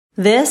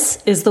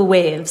This is The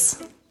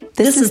Waves.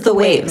 This is The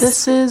Waves.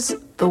 This is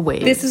The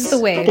Waves. This is The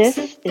Waves.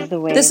 This is The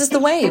Waves. This is The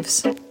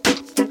Waves.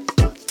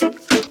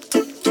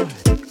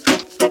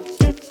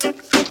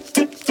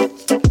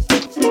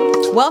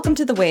 Welcome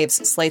to The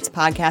Waves, Slate's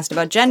podcast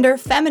about gender,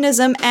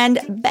 feminism, and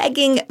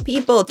begging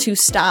people to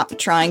stop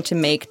trying to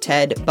make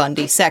Ted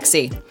Bundy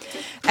sexy.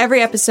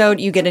 Every episode,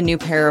 you get a new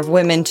pair of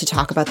women to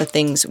talk about the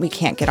things we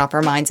can't get off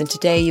our minds. And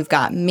today, you've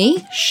got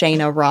me,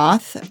 Cheyna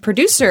Roth,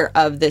 producer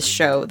of this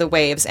show, The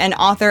Waves, and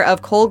author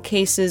of Cold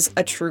Cases,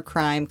 a True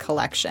Crime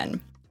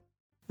Collection.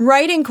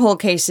 Writing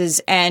Cold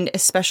Cases, and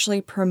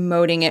especially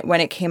promoting it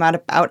when it came out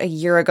about a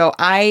year ago,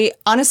 I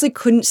honestly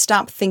couldn't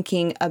stop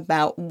thinking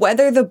about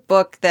whether the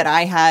book that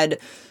I had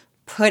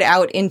put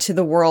out into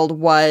the world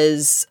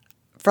was,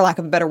 for lack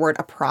of a better word,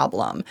 a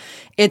problem.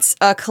 It's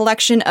a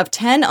collection of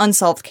 10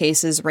 unsolved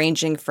cases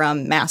ranging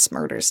from mass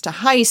murders to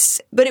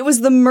heists, but it was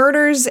the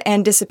murders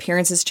and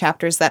disappearances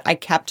chapters that I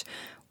kept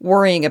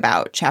worrying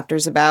about.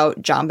 Chapters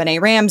about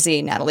JonBenet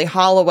Ramsey, Natalie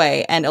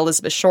Holloway, and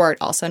Elizabeth Short,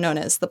 also known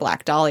as the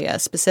Black Dahlia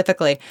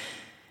specifically.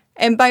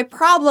 And by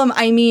problem,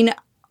 I mean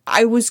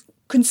I was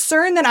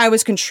concerned that I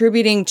was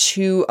contributing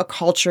to a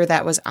culture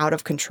that was out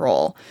of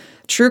control.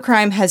 True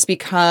crime has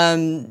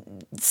become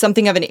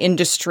something of an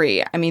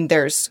industry. I mean,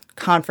 there's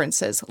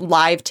conferences,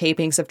 live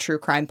tapings of true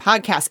crime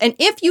podcasts. And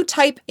if you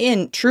type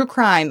in true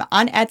crime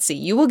on Etsy,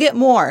 you will get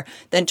more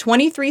than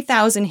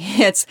 23,000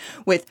 hits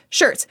with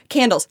shirts,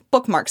 candles,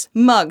 bookmarks,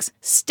 mugs,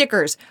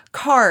 stickers,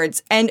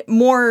 cards, and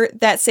more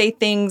that say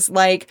things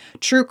like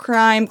true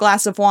crime,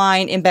 glass of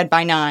wine, in bed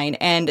by 9,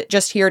 and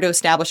just here to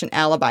establish an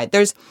alibi.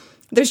 There's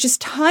just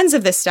tons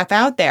of this stuff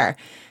out there.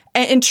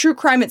 And true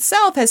crime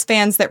itself has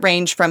fans that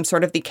range from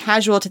sort of the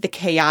casual to the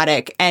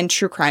chaotic, and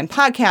true crime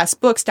podcasts,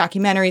 books,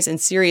 documentaries, and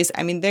series.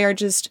 I mean, they are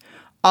just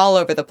all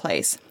over the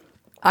place.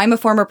 I'm a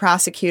former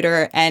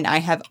prosecutor, and I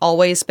have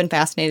always been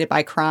fascinated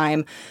by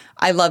crime.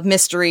 I love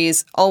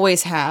mysteries,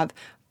 always have.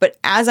 But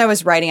as I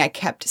was writing, I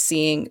kept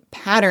seeing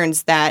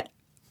patterns that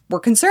were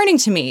concerning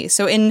to me.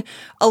 So in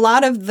a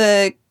lot of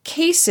the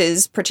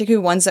cases,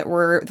 particularly ones that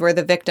were where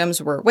the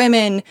victims were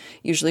women,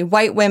 usually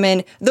white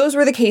women, those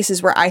were the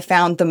cases where I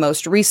found the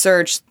most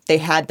research. They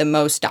had the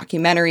most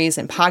documentaries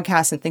and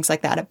podcasts and things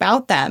like that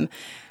about them.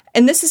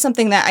 And this is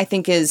something that I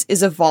think is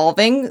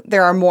evolving.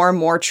 There are more and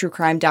more true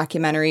crime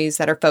documentaries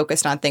that are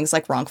focused on things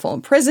like wrongful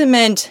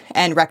imprisonment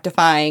and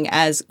rectifying,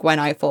 as Gwen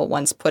Ifill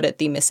once put it,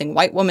 the missing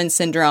white woman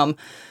syndrome.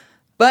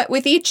 But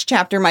with each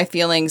chapter, my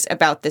feelings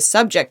about this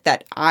subject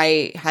that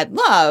I had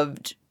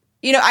loved,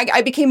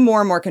 I became more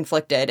and more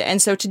conflicted.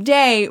 And so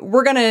today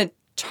we're going to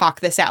talk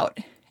this out.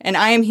 And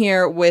I am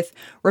here with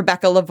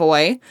Rebecca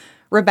Lavoie.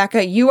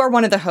 Rebecca, you are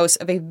one of the hosts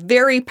of a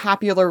very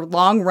popular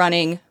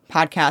long-running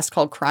podcast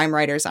called Crime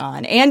Writers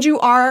On. And you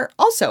are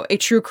also a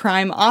true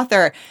crime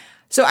author.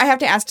 So I have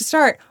to ask to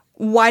start,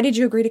 why did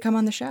you agree to come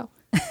on the show?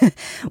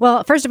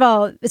 Well, first of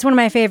all, it's one of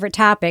my favorite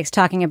topics,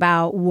 talking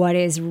about what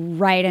is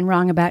right and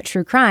wrong about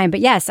true crime.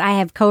 But yes, I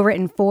have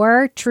co-written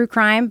 4 true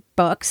crime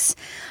books,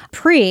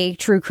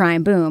 pre-true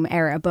crime boom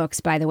era books,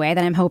 by the way,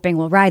 that I'm hoping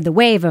will ride the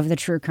wave of the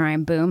true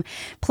crime boom.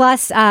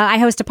 Plus, I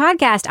host a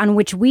podcast on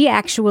which we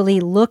actually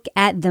look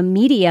at the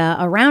media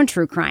around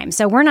true crime.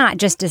 So we're not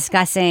just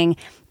discussing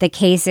the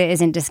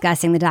cases and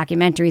discussing the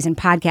documentaries and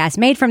podcasts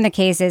made from the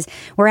cases.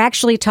 We're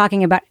actually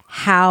talking about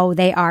how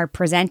they are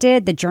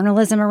presented, the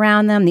journalism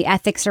around them, the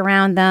ethics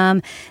around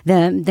them,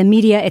 the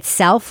media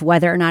itself,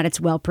 whether or not it's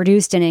well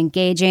produced and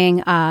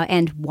engaging,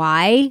 and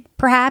why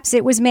perhaps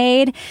it was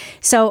made.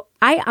 So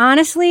I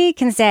honestly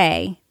can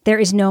say there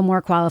is no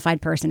more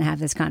qualified person to have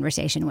this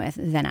conversation with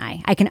than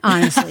I. I can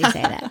honestly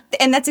say that.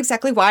 And that's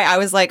exactly why I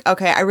was like,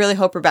 okay, I really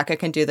hope Rebecca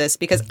can do this,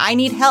 because I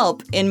need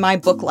help in my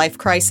book life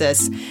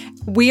crisis.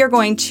 We are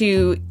going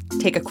to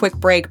take a quick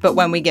break, but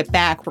when we get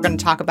back, we're going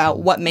to talk about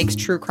what makes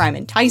true crime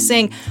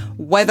enticing,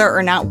 whether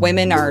or not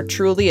women are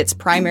truly its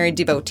primary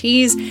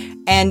devotees,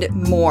 and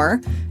more.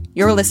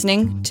 You're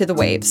listening to The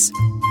Waves.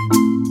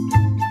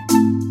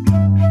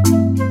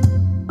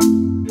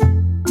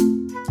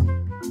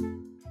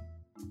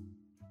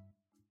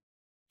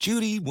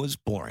 Judy was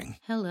boring.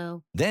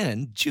 Hello.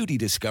 Then Judy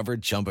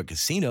discovered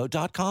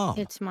ChumbaCasino.com.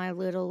 It's my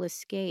little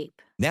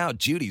escape. Now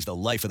Judy's the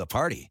life of the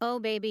party. Oh,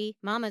 baby,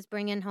 mama's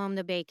bringing home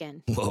the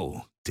bacon.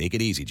 Whoa, take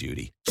it easy,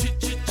 Judy.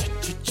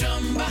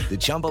 The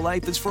Chumba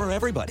life is for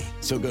everybody.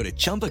 So go to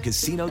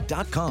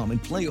ChumbaCasino.com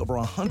and play over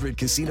 100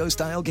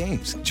 casino-style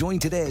games. Join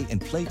today and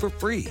play for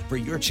free for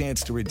your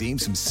chance to redeem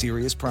some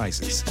serious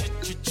prizes.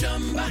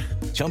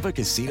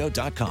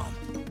 ChumbaCasino.com.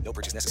 No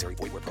purchase necessary.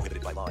 Void where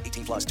prohibited by law.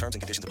 18+ terms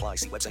and conditions apply.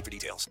 See website for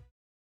details.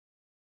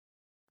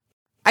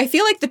 I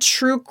feel like the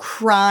true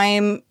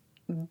crime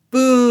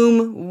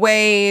boom,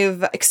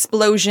 wave,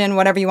 explosion,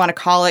 whatever you want to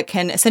call it,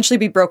 can essentially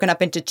be broken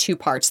up into 2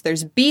 parts.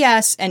 There's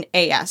BS and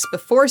AS,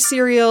 before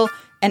serial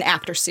and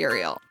after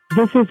serial.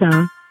 This is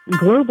a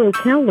Global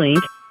Tel-Link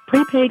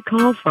prepaid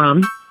call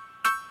from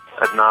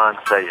Adnan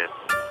Sayed,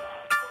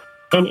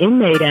 an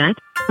inmate at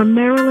a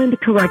Maryland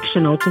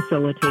correctional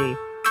facility.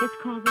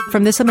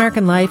 From This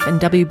American Life and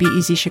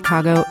WBEZ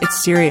Chicago,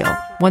 it's Serial,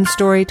 one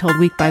story told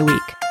week by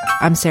week.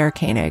 I'm Sarah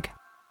Koenig.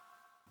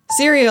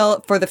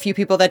 Serial, for the few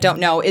people that don't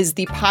know, is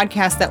the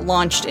podcast that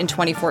launched in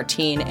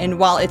 2014. And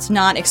while it's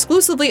not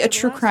exclusively a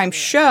true crime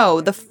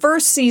show, the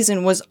first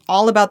season was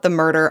all about the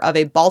murder of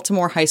a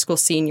Baltimore high school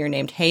senior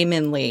named Hae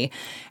Min Lee,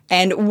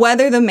 and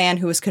whether the man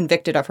who was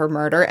convicted of her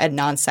murder,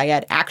 Adnan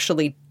Syed,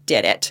 actually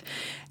did it.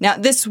 Now,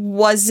 this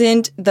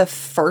wasn't the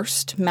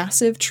first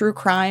massive true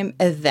crime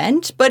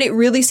event, but it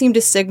really seemed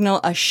to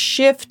signal a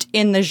shift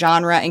in the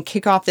genre and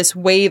kick off this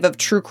wave of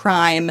true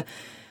crime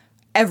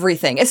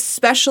everything,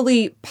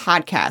 especially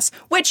podcasts,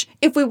 which,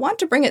 if we want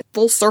to bring it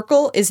full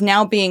circle, is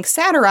now being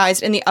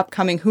satirized in the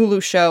upcoming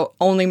Hulu show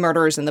Only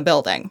Murderers in the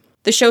Building.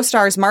 The show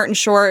stars Martin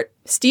Short,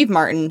 Steve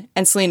Martin,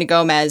 and Selena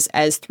Gomez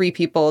as three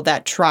people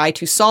that try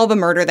to solve a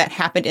murder that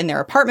happened in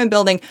their apartment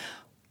building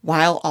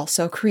while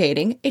also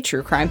creating a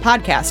true crime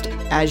podcast,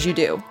 as you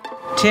do.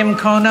 Tim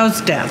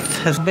Kono's death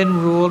has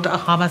been ruled a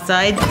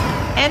homicide,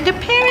 and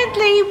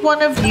apparently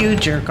one of you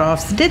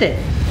jerk-offs did it.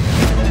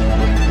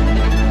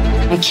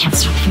 I can't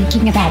stop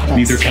thinking about this.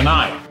 Neither can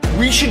I.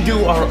 We should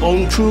do our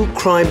own true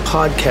crime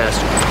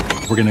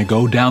podcast. We're going to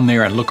go down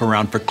there and look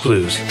around for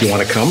clues. Do you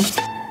want to come?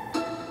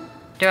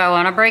 Do I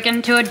want to break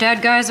into a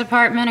dead guy's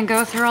apartment and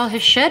go through all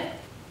his shit?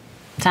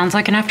 Sounds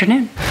like an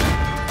afternoon.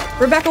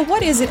 Rebecca,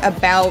 what is it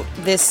about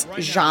this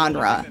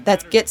genre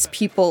that gets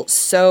people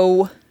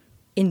so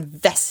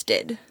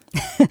invested?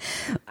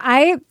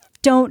 I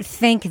don't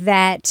think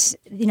that,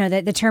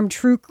 that the term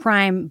true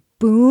crime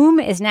boom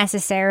is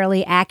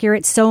necessarily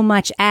accurate so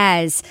much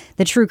as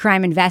the true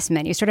crime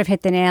investment. You sort of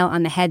hit the nail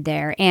on the head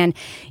there. And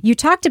you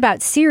talked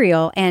about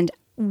Serial, and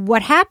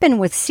what happened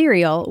with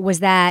Serial was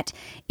that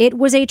it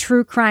was a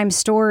true crime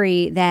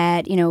story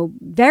that,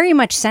 very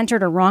much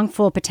centered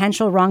a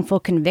potential wrongful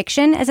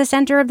conviction as a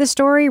center of the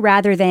story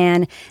rather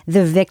than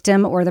the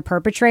victim or the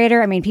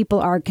perpetrator. I mean, people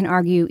can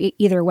argue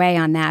either way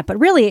on that. But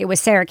really, it was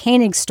Sarah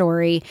Koenig's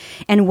story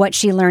and what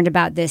she learned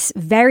about this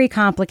very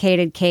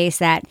complicated case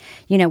that,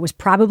 was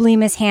probably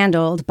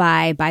mishandled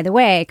by the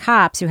way,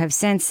 cops who have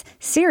since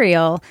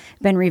Serial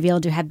been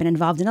revealed to have been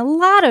involved in a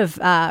lot of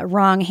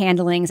wrong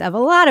handlings of a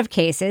lot of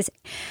cases.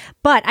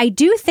 But I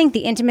do think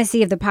the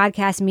intimacy of the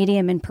podcast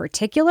medium in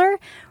particular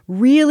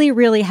really,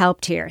 really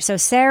helped here. So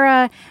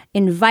Sarah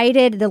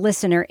invited the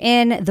listener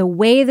in. The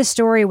way the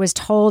story was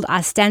told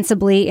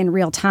ostensibly in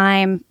real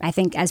time, I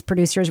think as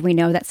producers we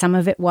know that some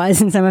of it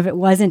was and some of it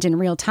wasn't in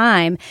real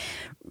time,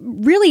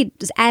 really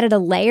just added a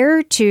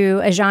layer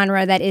to a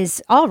genre that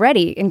is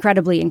already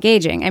incredibly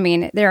engaging. I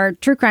mean, there are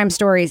true crime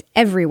stories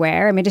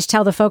everywhere. I mean, just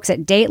tell the folks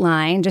at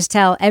Dateline, just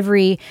tell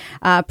every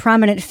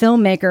prominent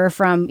filmmaker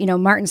from,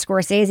 Martin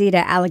Scorsese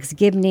to Alex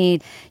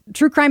Gibney.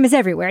 True crime is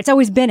everywhere. It's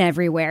always been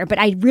everywhere. But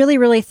I really,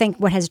 really think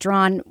what has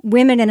drawn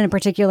women in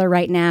particular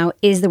right now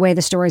is the way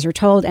the stories are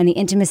told and the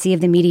intimacy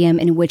of the medium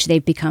in which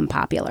they've become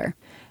popular.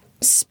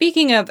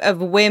 Speaking of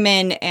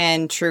women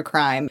and true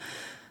crime,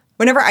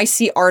 whenever I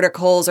see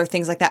articles or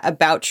things like that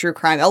about true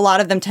crime, a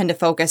lot of them tend to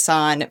focus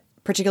on,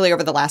 particularly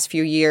over the last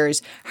few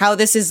years, how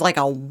this is like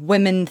a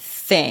women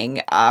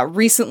thing.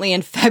 Recently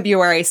in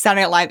February,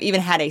 Saturday Night Live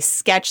even had a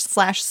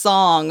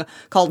sketch/song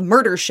called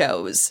Murder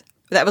Shows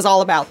that was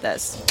all about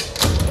this.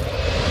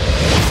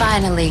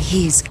 Finally,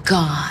 he's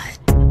gone.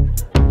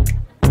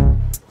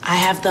 I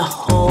have the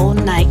whole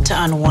night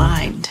to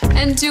unwind.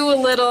 And do a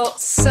little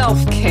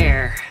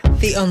self-care.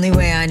 The only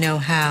way I know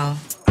how.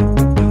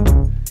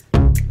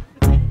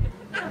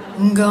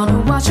 I'm gonna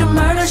watch a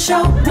murder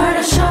show,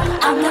 murder show.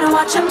 I'm gonna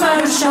watch a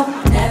murder show.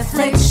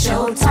 Netflix,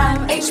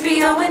 Showtime,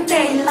 HBO, and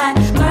Dayline.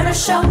 Murder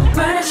show,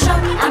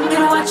 I'm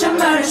gonna watch a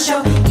murder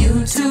show.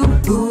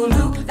 YouTube,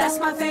 Hulu, that's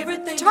my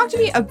favorite thing. Talk to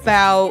me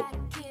about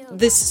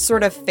this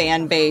sort of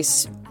fan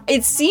base.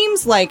 It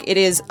seems like it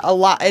is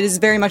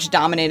very much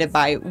dominated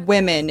by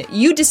women.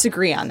 You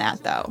disagree on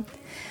that, though.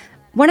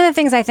 One of the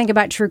things I think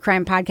about true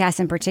crime podcasts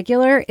in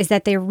particular is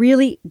that they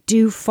really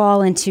do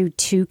fall into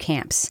two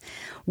camps.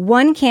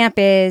 One camp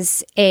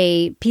is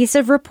a piece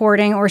of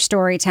reporting or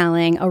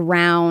storytelling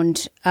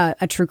around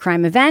a true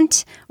crime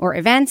event or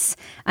events.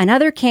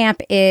 Another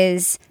camp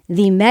is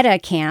the meta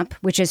camp,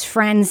 which is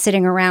friends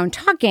sitting around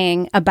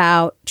talking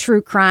about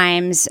true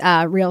crimes,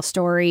 real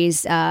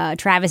stories,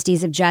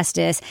 travesties of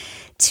justice.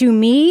 To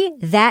me,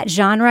 that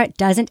genre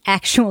doesn't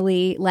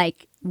actually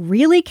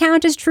really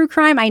count as true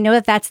crime. I know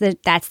that that's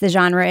the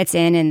genre it's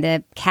in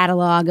the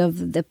catalog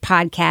of the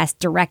podcast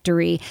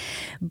directory,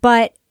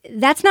 but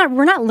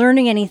we're not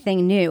learning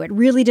anything new. It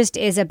really just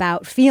is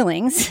about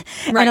feelings.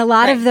 Right, and a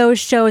lot of those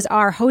shows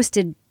are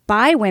hosted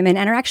by women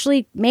and are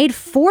actually made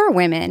for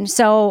women.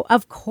 So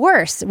of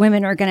course,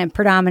 women are going to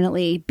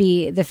predominantly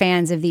be the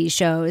fans of these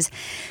shows.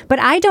 But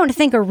I don't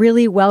think a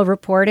really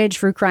well-reported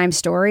true crime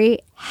story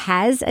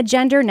has a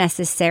gender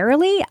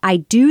necessarily. I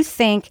do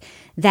think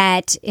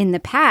that in the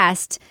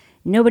past,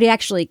 nobody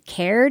actually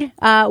cared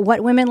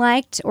what women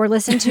liked or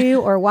listened to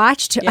or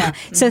watched.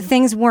 So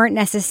things weren't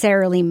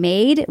necessarily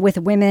made with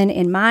women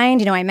in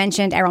mind. You know, I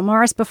mentioned Errol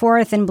Morris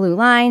before, Thin Blue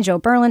Line, Joe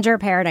Berlinger,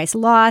 Paradise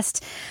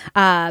Lost,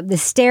 The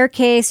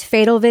Staircase,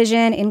 Fatal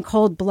Vision, In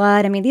Cold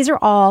Blood. I mean, these are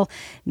all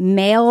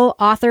male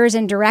authors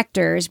and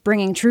directors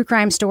bringing true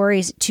crime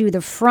stories to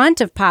the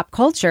front of pop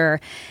culture.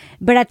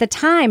 But at the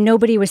time,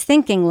 nobody was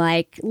thinking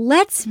like,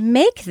 let's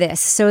make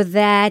this so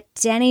that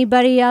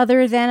anybody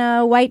other than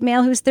a white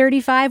male who's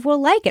 35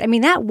 will like it. I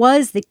mean, that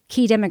was the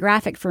key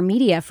demographic for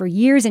media for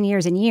years and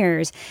years and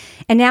years.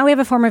 And now we have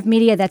a form of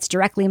media that's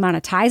directly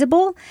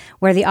monetizable,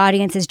 where the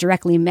audience is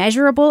directly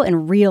measurable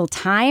in real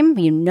time.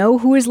 You know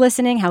who is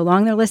listening, how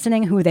long they're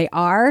listening, who they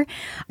are.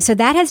 So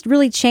that has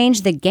really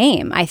changed the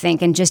game, I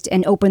think,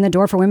 and opened the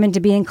door for women to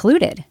be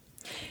included.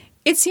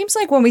 It seems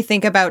like when we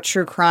think about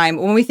true crime,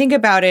 when we think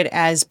about it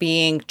as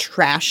being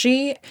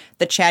trashy,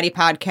 the Chatty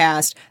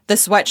podcast, the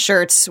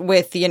sweatshirts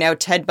with, you know,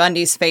 Ted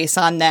Bundy's face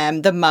on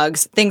them, the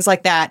mugs, things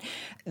like that,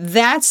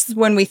 that's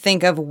when we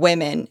think of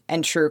women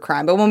and true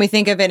crime. But when we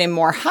think of it in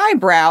more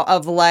highbrow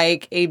of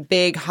like a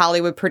big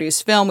Hollywood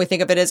produced film, we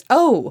think of it as,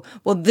 oh,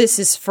 well, this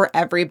is for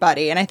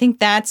everybody. And I think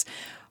that's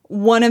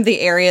one of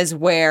the areas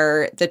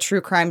where the true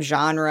crime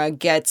genre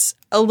gets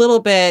a little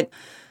bit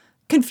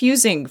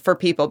confusing for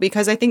people,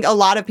 because I think a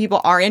lot of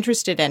people are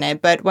interested in it.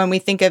 But when we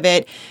think of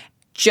it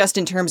just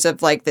in terms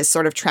of like this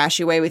sort of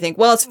trashy way, we think,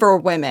 well, it's for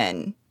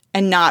women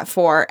and not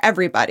for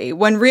everybody.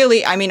 When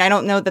really, I mean, I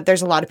don't know that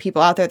there's a lot of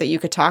people out there that you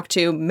could talk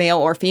to, male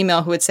or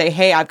female, who would say,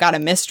 hey, I've got a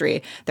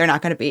mystery. They're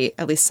not going to be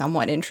at least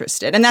somewhat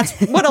interested. And that's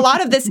what a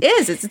lot of this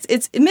is.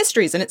 It's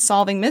mysteries, and it's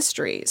solving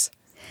mysteries.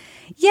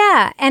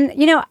 Yeah. And,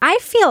 you know, I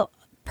feel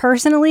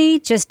personally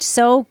just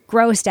so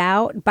grossed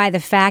out by the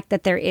fact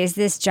that there is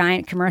this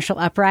giant commercial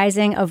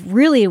uprising of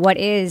really what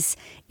is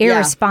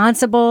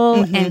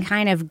irresponsible and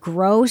kind of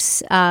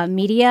gross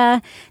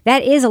media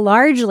that is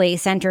largely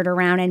centered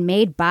around and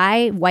made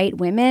by white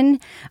women.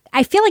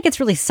 I feel like it's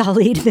really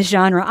sullied the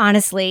genre,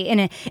 honestly,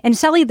 and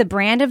sullied the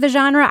brand of the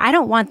genre. I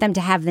don't want them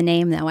to have the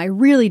name, though. I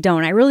really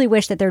don't. I really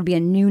wish that there'd be a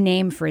new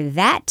name for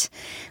that,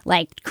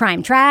 like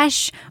crime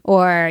trash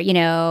or, you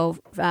know,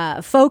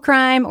 faux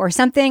crime or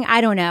something.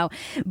 I don't know.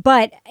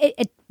 But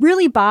it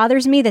really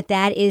bothers me that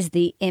that is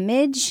the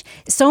image,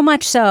 so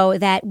much so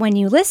that when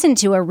you listen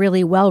to a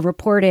really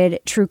well-reported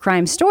true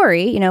crime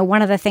story, you know,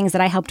 one of the things that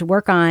I helped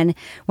work on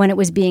when it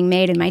was being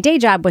made in my day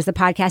job was the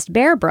podcast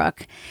Bear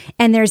Brook.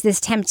 And there's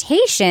this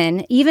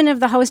temptation, even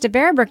of the host of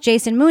Bear Brook,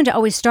 Jason Moon, to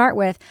always start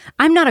with,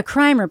 I'm not a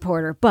crime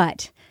reporter,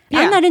 but...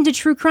 I'm not into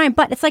true crime,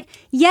 but it's like,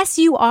 yes,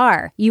 you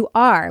are. You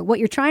are. What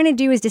you're trying to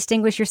do is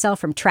distinguish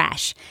yourself from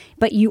trash.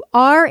 But you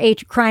are a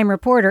crime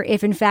reporter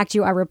if, in fact,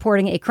 you are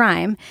reporting a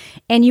crime.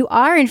 And you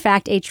are, in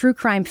fact, a true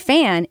crime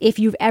fan if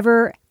you've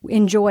ever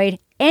enjoyed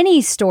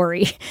any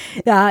story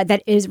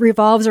that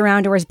revolves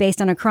around or is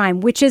based on a crime,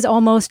 which is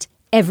almost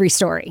every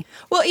story.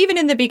 Well, even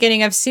in the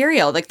beginning of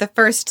Serial, like the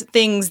first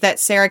things that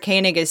Sarah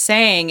Koenig is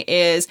saying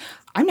is,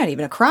 I'm not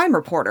even a crime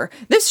reporter.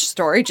 This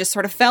story just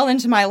sort of fell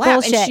into my lap.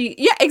 Bullshit. And she,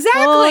 yeah,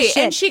 exactly. Bullshit.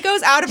 And she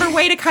goes out of her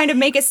way to kind of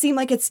make it seem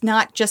like it's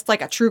not just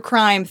like a true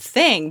crime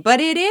thing, but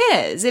it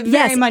is. It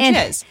very much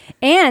is.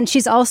 And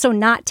she's also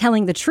not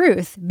telling the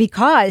truth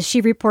because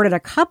she reported a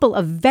couple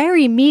of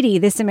very meaty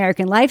This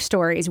American Life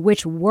stories,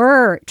 which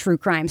were true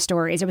crime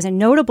stories. There was a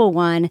notable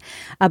one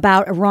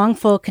about a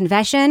wrongful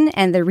confession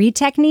and the Reed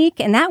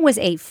technique, and that was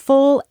a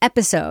full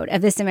episode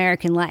of This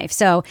American Life.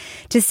 So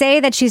to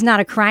say that she's not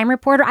a crime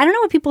reporter, I don't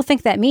know what people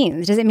think that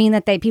means. Does it mean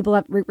that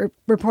people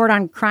report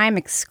on crime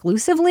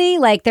exclusively?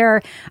 Like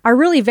there are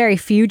really very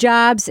few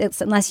jobs,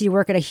 unless you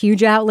work at a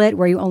huge outlet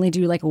where you only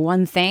do like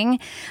one thing.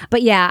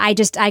 But yeah,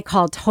 I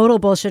call total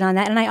bullshit on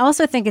that. And I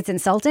also think it's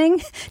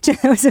insulting to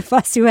those of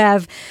us who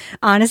have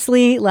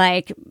honestly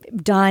like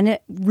done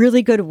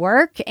really good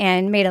work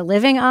and made a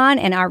living on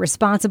and are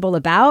responsible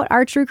about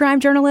our true crime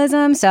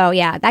journalism. So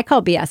yeah, I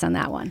call BS on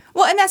that one.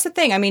 Well, and that's the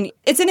thing. I mean,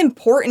 it's an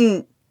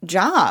important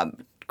job.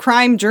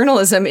 Crime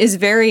journalism is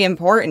very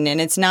important, and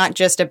it's not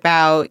just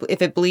about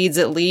if it bleeds,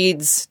 it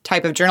leads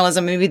type of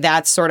journalism. Maybe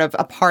that's sort of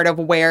a part of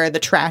where the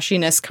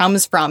trashiness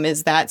comes from,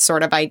 is that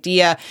sort of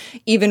idea,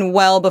 even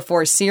well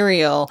before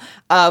Serial,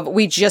 of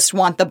we just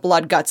want the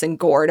blood, guts, and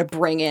gore to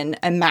bring in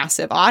a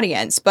massive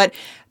audience. But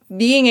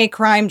being a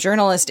crime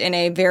journalist in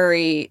a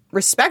very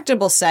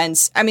respectable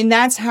sense, I mean,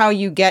 that's how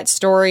you get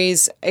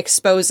stories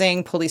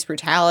exposing police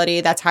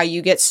brutality. That's how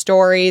you get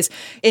stories,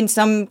 in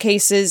some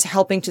cases,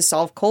 helping to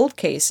solve cold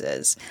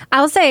cases.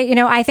 I'll say, you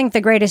know, I think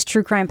the greatest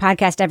true crime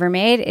podcast ever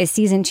made is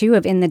season 2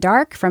 of In the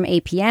Dark from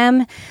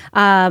APM.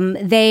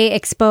 They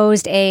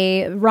exposed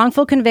a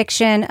wrongful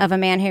conviction of a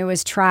man who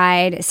was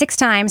tried 6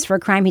 times for a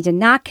crime he did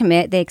not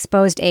commit. They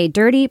exposed a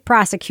dirty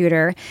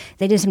prosecutor.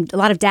 They did a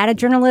lot of data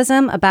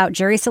journalism about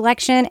jury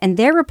selection. And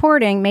their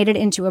reporting made it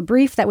into a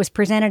brief that was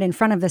presented in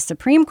front of the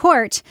Supreme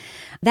Court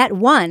that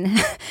won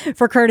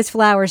for Curtis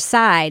Flowers'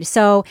 side.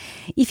 So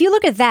if you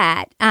look at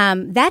that,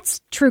 that's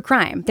true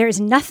crime. There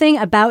is nothing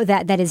about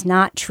that is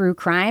not true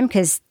crime,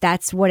 because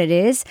that's what it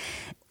is.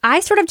 I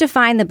sort of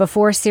define the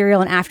before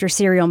Serial and after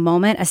Serial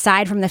moment,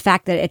 aside from the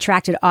fact that it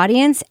attracted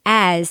audience,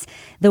 as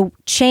the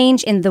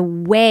change in the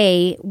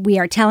way we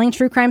are telling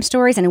true crime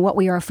stories and what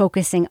we are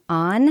focusing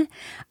on.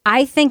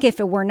 I think if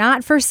it were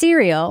not for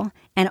Serial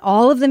and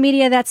all of the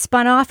media that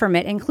spun off from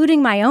it,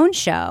 including my own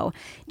show,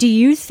 do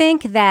you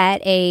think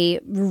that a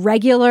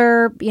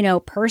regular,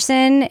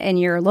 person in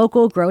your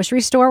local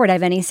grocery store would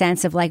have any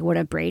sense of like what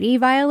a Brady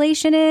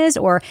violation is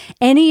or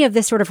any of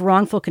this sort of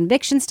wrongful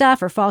conviction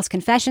stuff or false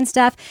confession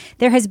stuff?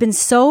 There has been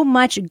so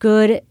much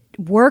good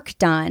work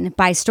done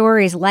by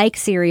stories like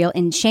Serial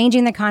in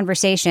changing the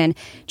conversation.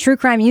 True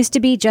crime used to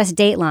be just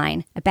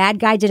Dateline. A bad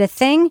guy did a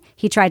thing.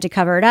 He tried to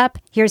cover it up.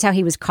 Here's how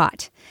he was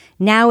caught.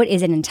 Now it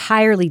is an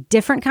entirely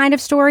different kind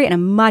of story and a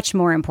much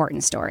more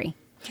important story.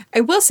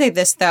 I will say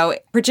this, though,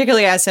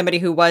 particularly as somebody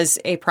who was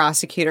a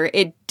prosecutor,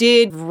 it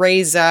did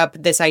raise up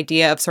this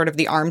idea of sort of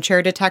the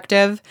armchair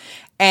detective.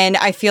 And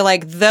I feel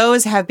like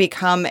those have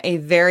become a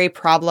very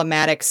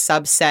problematic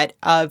subset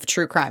of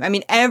true crime. I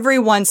mean, every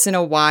once in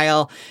a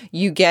while,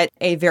 you get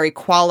a very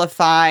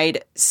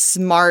qualified,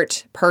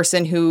 smart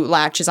person who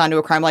latches onto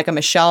a crime, like a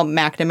Michelle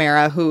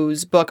McNamara,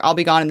 whose book, I'll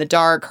Be Gone in the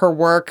Dark, her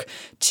work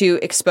to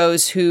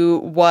expose who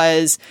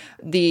was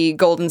the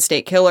Golden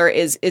State Killer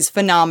is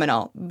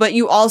phenomenal. But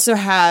you also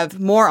have,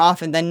 more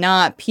often than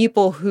not,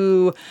 people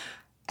who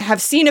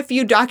have seen a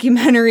few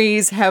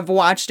documentaries, have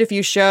watched a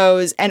few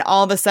shows, and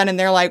all of a sudden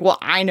they're like, well,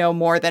 I know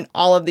more than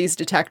all of these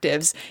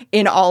detectives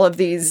in all of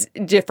these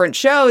different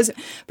shows,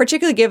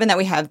 particularly given that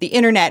we have the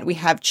internet, we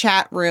have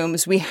chat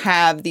rooms, we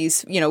have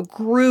these,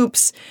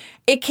 groups.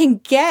 It can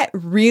get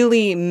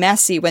really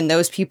messy when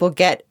those people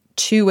get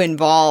too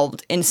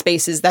involved in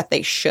spaces that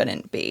they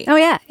shouldn't be. Oh,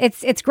 yeah.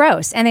 It's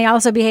gross. And they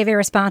also behave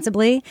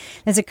irresponsibly.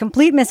 There's a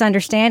complete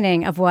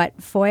misunderstanding of what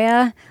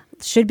FOIA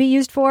should be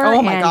used for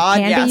and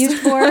can be used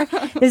for.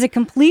 There's a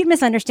complete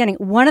misunderstanding.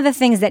 One of the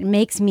things that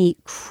makes me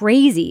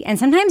crazy, and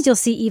sometimes you'll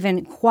see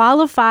even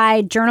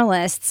qualified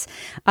journalists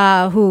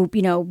who,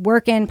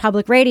 work in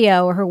public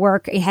radio or who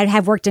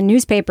have worked in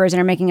newspapers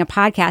and are making a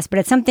podcast, but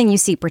it's something you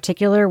see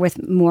particular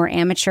with more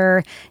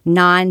amateur,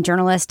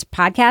 non-journalist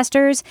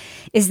podcasters,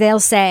 is they'll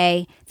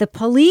say, the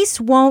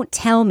police won't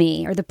tell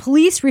me, or the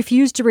police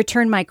refuse to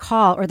return my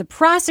call, or the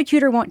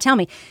prosecutor won't tell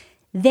me.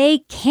 They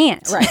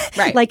can't.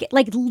 Right.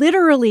 Like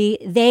literally,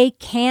 they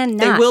cannot.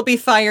 They will be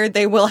fired.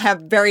 They will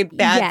have very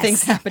bad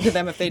things happen to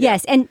them if they do.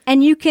 Yes,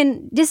 and you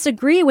can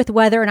disagree with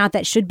whether or not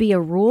that should be a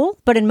rule,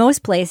 but in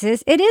most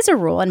places, it is a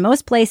rule. In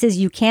most places,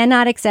 you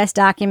cannot access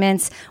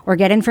documents or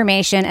get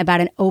information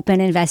about an open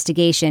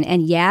investigation.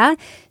 And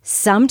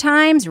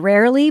sometimes,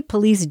 rarely,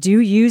 police do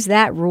use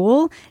that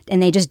rule,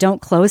 and they just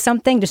don't close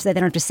something just so that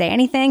they don't have to say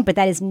anything. But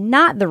that is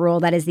not the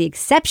rule. That is the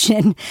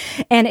exception.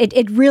 And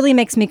it really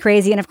makes me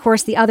crazy. And of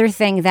course, the other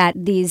thing that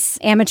these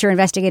amateur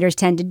investigators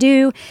tend to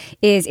do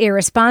is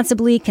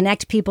irresponsibly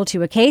connect people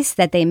to a case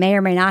that they may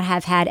or may not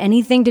have had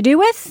anything to do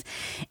with,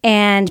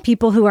 and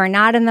people who are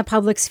not in the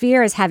public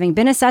sphere as having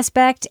been a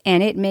suspect.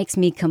 And it makes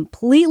me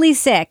completely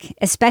sick,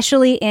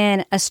 especially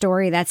in a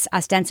story that's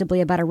ostensibly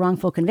about a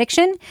wrongful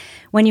conviction,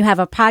 when you have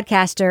a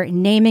podcaster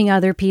naming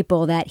other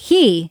people that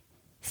he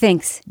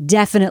thinks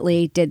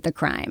definitely did the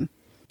crime.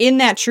 In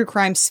that true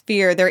crime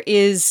sphere, there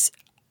is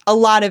a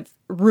lot of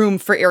room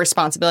for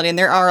irresponsibility, and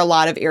there are a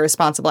lot of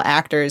irresponsible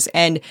actors.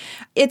 And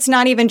it's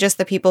not even just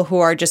the people who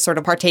are just sort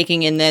of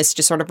partaking in this,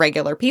 just sort of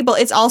regular people.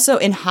 It's also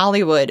in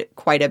Hollywood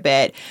quite a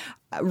bit.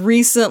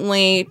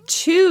 Recently,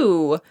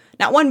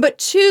 not one, but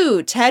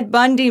two Ted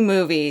Bundy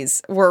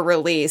movies were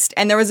released.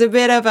 And there was a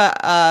bit of a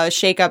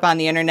shakeup on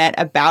the internet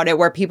about it,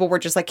 where people were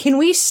just like, can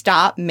we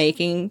stop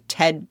making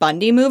Ted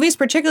Bundy movies?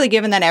 Particularly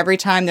given that every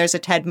time there's a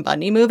Ted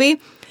Bundy movie,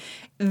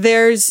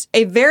 there's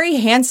a very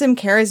handsome,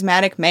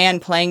 charismatic man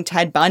playing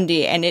Ted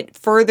Bundy, and it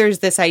furthers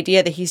this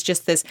idea that he's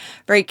just this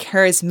very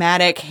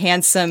charismatic,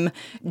 handsome,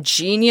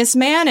 genius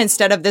man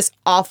instead of this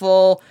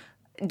awful,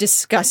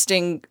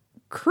 disgusting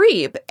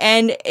creep.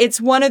 And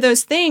it's one of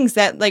those things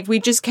that, we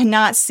just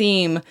cannot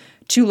seem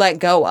to let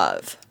go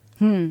of.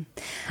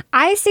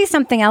 I see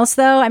something else,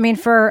 though. I mean,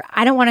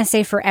 I don't want to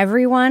say for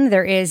everyone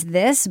there is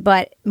this,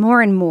 but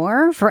more and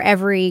more for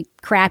every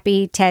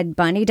crappy Ted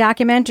Bundy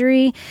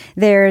documentary,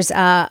 there's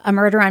a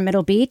Murder on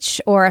Middle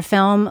Beach, or a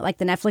film like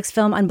the Netflix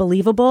film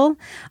Unbelievable,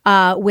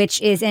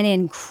 which is an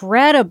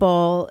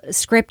incredible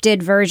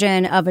scripted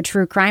version of a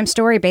true crime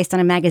story based on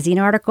a magazine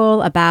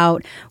article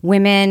about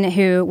women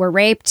who were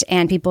raped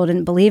and people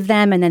didn't believe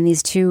them. And then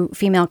these two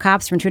female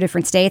cops from two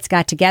different states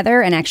got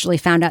together and actually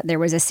found out there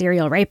was a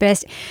serial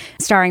rapist.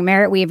 Starring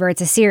Merritt Weaver.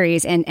 It's a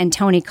series, and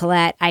Toni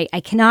Collette.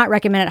 I cannot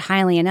recommend it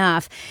highly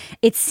enough.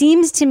 It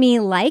seems to me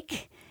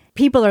like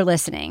people are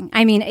listening.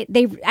 I mean,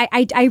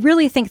 I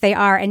really think they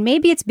are. And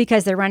maybe it's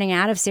because they're running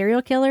out of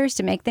serial killers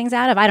to make things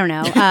out of. I don't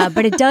know.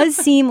 But it does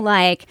seem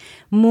like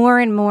more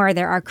and more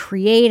there are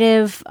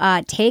creative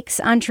takes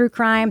on true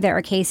crime. There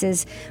are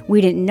cases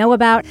we didn't know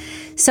about.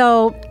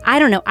 So I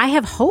don't know. I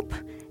have hope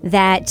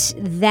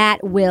that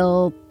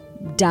will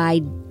die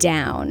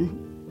down.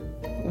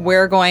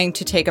 we're going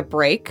to take a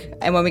break.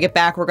 And when we get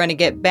back, we're going to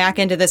get back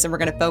into this and we're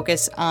going to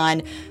focus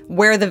on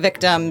where the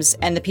victims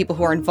and the people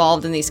who are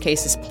involved in these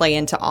cases play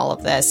into all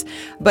of this.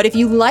 But if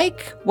you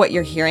like what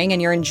you're hearing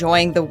and you're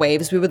enjoying The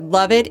Waves, we would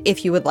love it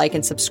if you would like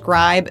and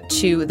subscribe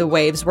to The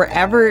Waves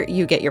wherever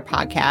you get your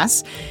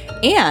podcasts.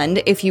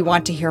 And if you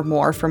want to hear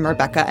more from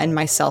Rebecca and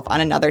myself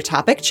on another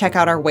topic, check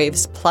out our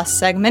Waves Plus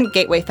segment,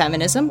 Gateway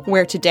Feminism,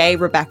 where today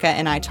Rebecca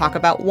and I talk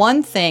about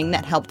one thing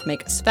that helped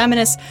make us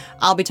feminists.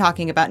 I'll be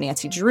talking about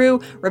Nancy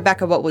Drew.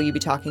 Rebecca, what will you be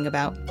talking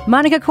about?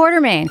 Monica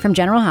Quartermain from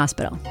General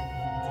Hospital.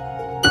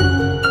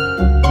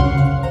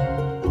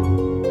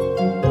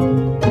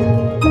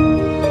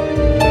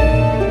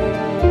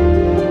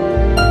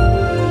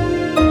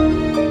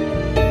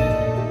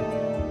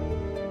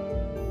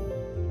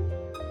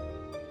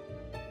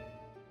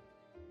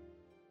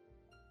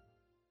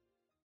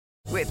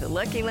 With the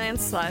Lucky Land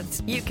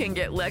Slots, you can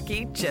get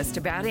lucky just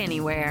about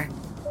anywhere.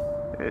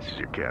 This is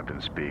your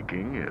captain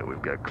speaking.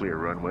 We've got clear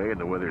runway and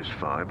the weather's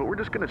fine, but we're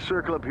just going to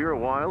circle up here a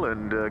while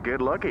and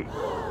get lucky.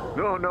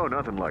 No,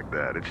 nothing like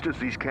that. It's just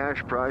these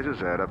cash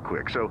prizes add up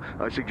quick. So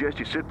I suggest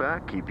you sit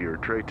back, keep your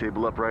tray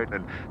table upright,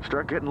 and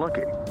start getting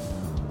lucky.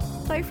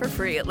 Play for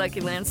free at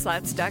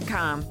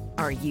LuckyLandSlots.com.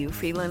 Are you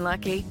feeling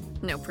lucky?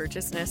 No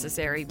purchase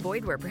necessary.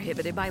 Void where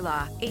prohibited by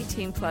law.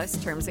 18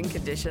 plus terms and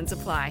conditions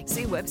apply.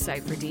 See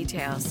website for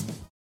details.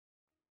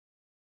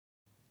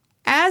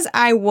 As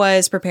I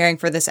was preparing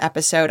for this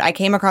episode, I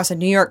came across a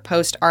New York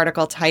Post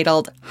article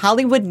titled,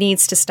 "Hollywood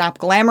Needs to Stop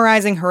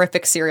Glamorizing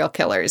Horrific Serial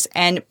Killers."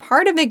 And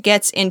part of it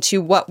gets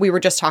into what we were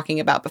just talking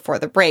about before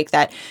the break,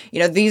 that,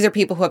 these are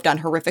people who have done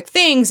horrific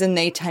things and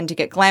they tend to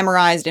get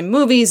glamorized in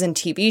movies and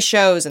TV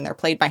shows and they're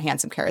played by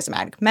handsome,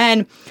 charismatic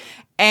men.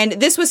 And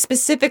this was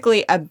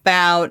specifically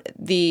about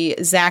the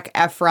Zac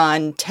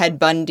Efron, Ted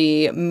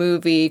Bundy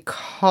movie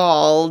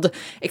called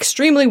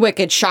Extremely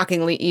Wicked,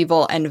 Shockingly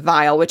Evil, and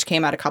Vile, which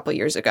came out a couple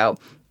years ago.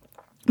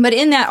 But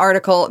in that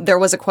article, there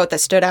was a quote that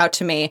stood out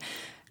to me.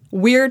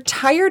 "We're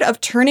tired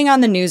of turning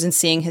on the news and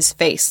seeing his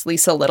face,"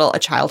 Lisa Little, a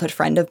childhood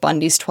friend of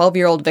Bundy's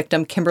 12-year-old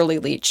victim Kimberly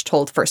Leach,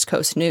 told First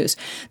Coast News.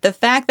 "The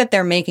fact that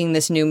they're making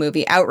this new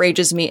movie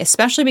outrages me,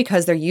 especially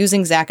because they're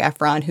using Zac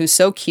Efron, who's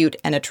so cute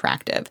and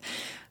attractive."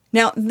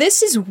 Now,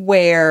 this is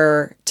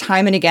where,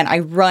 time and again, I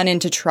run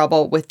into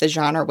trouble with the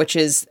genre, which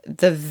is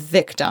the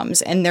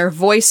victims and their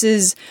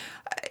voices,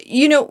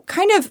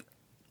 kind of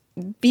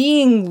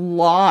being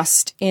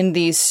lost in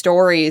these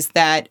stories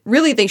that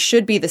really they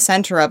should be the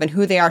center of, and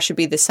who they are should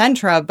be the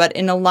center of. But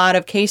in a lot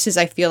of cases,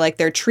 I feel like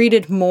they're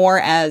treated more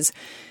as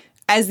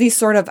these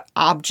sort of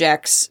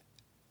objects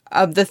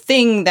of the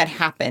thing that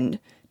happened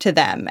to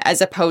them,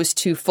 as opposed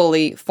to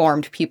fully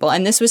formed people.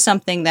 And this was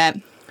something that,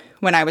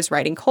 when I was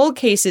writing cold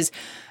cases,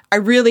 I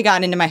really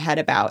got into my head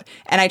about,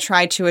 and I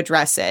tried to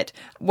address it.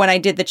 When I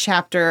did the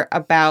chapter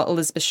about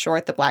Elizabeth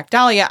Short, the Black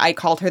Dahlia, I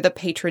called her the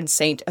patron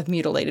saint of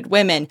mutilated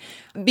women,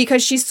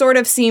 because she sort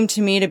of seemed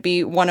to me to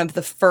be one of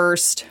the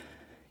first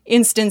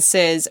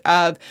instances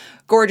of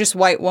gorgeous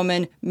white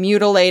woman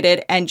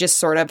mutilated and just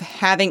sort of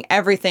having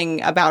everything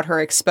about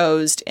her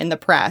exposed in the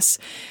press.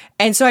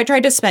 And so I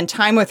tried to spend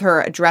time with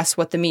her, address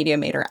what the media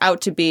made her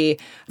out to be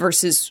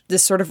versus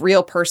this sort of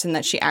real person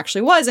that she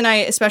actually was. And I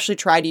especially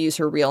tried to use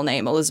her real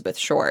name, Elizabeth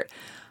Short.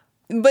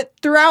 But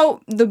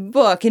throughout the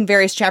book, in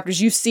various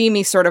chapters, you see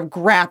me sort of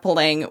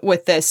grappling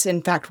with this.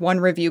 In fact, one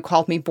review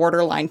called me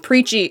borderline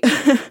preachy.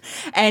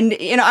 And,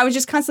 I was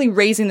just constantly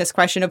raising this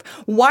question of,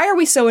 why are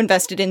we so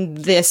invested in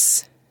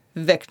this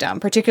victim?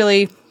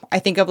 Particularly, I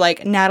think of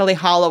like Natalie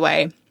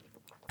Holloway,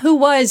 who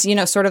was,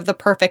 sort of the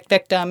perfect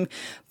victim,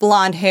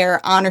 blonde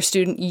hair, honor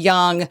student,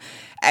 young.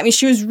 I mean,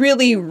 she was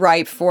really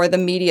ripe for the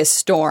media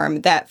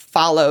storm that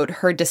followed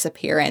her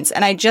disappearance.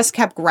 And I just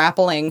kept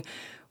grappling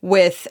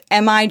with,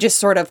 am I just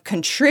sort of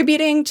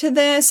contributing to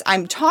this?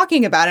 I'm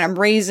talking about it. I'm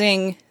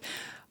raising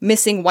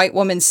missing white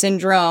woman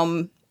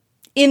syndrome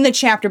in the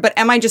chapter, but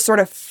am I just sort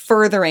of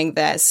furthering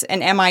this?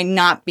 And am I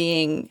not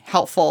being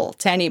helpful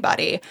to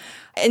anybody?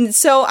 And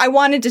so I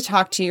wanted to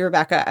talk to you,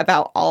 Rebecca,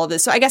 about all of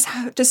this. So I guess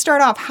to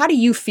start off, how do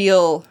you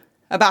feel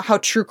about how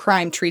true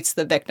crime treats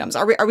the victims?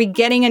 Are we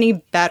getting any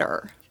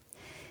better?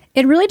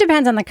 It really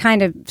depends on the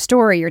kind of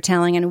story you're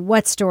telling and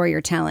what story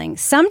you're telling.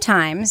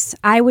 Sometimes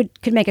I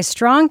could make a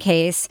strong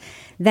case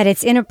that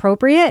it's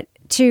inappropriate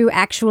to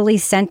actually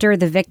center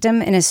the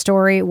victim in a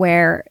story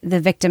where the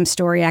victim's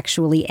story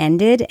actually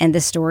ended and the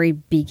story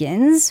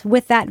begins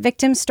with that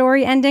victim's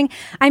story ending.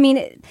 I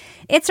mean,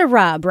 it's a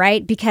rub,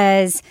 right?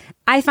 Because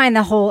I find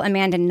the whole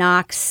Amanda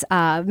Knox,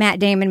 Matt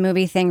Damon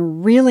movie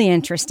thing really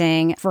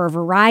interesting for a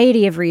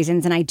variety of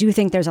reasons. And I do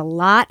think there's a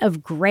lot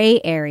of gray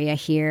area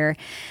here.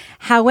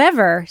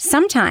 However,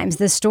 sometimes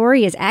the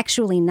story is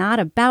actually not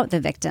about the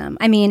victim.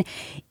 I mean,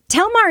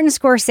 tell Martin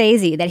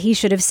Scorsese that he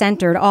should have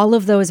centered all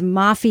of those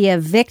mafia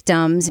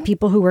victims,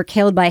 people who were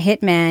killed by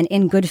hitmen,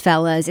 in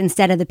Goodfellas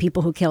instead of the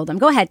people who killed them.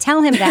 Go ahead,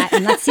 tell him that,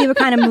 and let's see what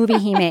kind of movie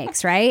he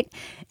makes, right?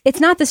 It's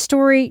not the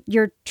story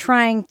you're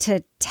trying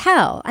to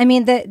tell. I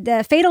mean,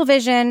 the Fatal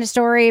Vision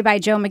story by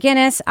Joe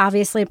McGinnis,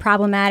 obviously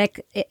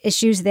problematic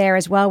issues there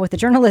as well with the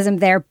journalism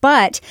there,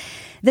 but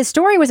the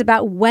story was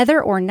about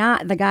whether or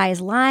not the guy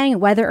is lying,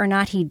 whether or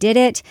not he did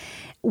it.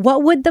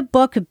 What would the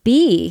book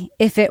be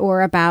if it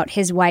were about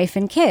his wife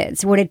and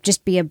kids? Would it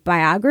just be a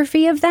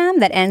biography of them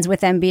that ends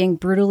with them being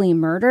brutally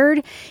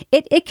murdered?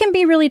 It can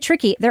be really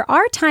tricky. There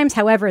are times,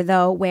 however,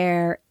 though,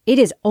 where it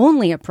is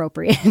only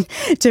appropriate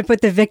to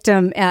put the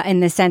victim in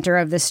the center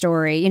of the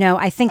story. You know,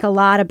 I think a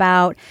lot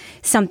about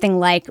something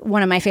like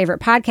one of my favorite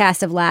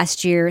podcasts of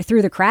last year,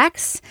 Through the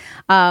Cracks,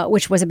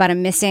 which was about a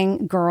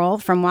missing girl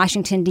from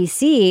Washington,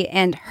 D.C.,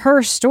 and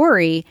her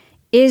story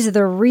is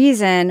the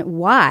reason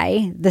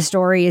why the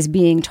story is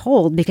being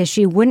told, because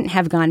she wouldn't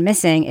have gone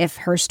missing if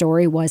her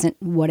story wasn't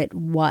what it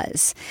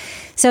was.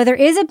 So there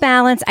is a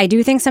balance. I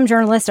do think some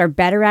journalists are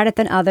better at it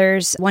than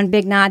others. One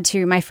big nod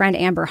to my friend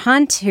Amber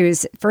Hunt,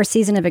 whose first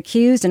season of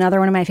Accused, another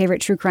one of my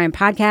favorite true crime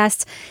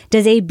podcasts,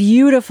 does a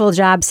beautiful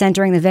job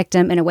centering the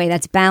victim in a way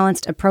that's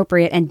balanced,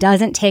 appropriate, and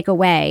doesn't take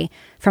away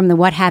from the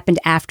what happened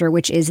after,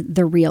 which is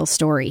the real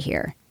story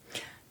here.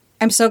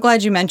 I'm so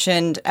glad you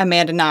mentioned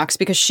Amanda Knox,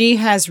 because she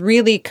has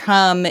really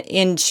come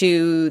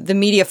into the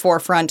media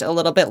forefront a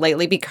little bit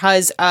lately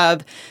because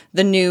of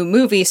the new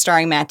movie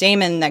starring Matt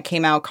Damon that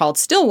came out called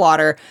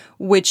Stillwater,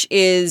 which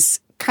is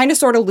kind of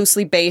sort of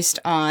loosely based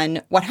on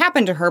what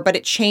happened to her, but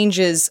it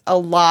changes a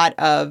lot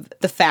of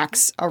the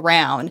facts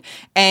around.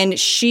 And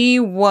she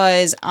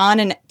was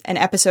on an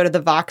episode of the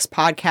Vox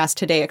podcast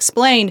Today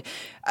Explained,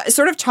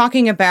 sort of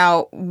talking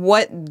about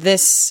what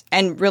this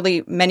and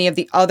really many of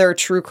the other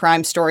true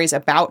crime stories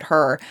about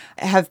her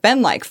have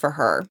been like for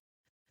her.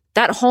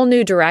 That whole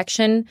new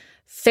direction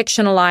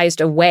fictionalized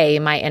away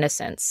my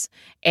innocence.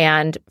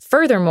 And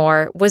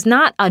furthermore, was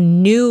not a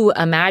new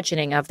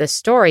imagining of this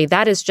story.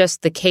 That is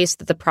just the case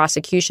that the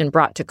prosecution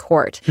brought to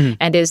court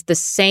and is the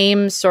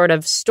same sort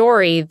of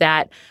story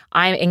that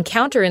I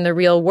encounter in the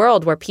real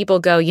world, where people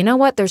go, you know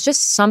what, there's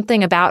just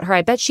something about her.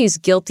 I bet she's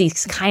guilty,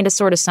 kind of,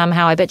 sort of,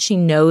 somehow. I bet she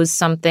knows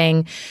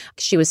something.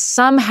 She was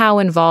somehow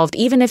involved,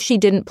 even if she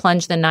didn't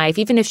plunge the knife,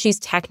 even if she's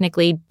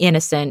technically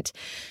innocent.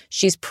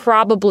 She's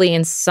probably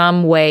in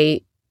some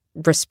way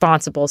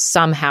responsible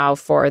somehow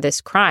for this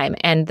crime.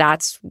 And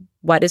that's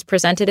what is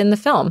presented in the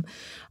film.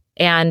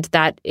 And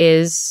that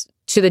is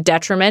to the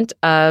detriment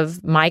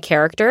of my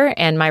character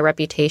and my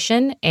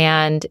reputation.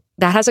 And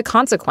that has a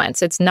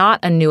consequence. It's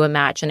not a new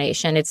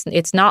imagination.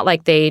 It's not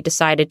like they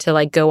decided to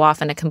like go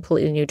off in a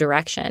completely new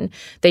direction.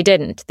 They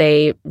didn't.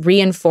 They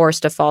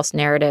reinforced a false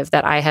narrative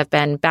that I have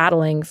been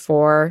battling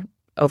for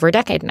over a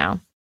decade now.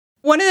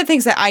 One of the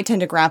things that I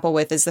tend to grapple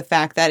with is the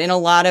fact that in a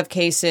lot of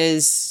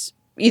cases,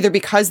 either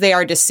because they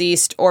are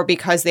deceased or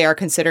because they are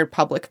considered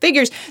public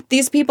figures,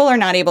 these people are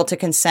not able to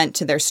consent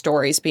to their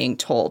stories being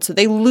told. So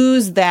they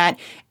lose that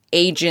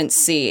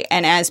agency.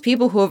 And as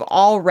people who have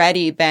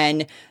already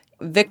been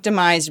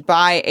victimized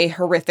by a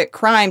horrific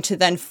crime, to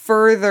then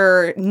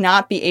further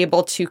not be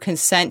able to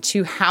consent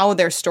to how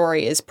their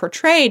story is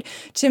portrayed,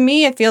 to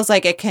me, it feels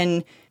like it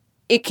can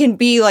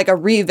be like a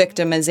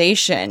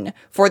re-victimization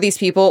for these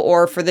people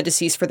or for the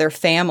deceased, for their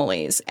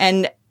families.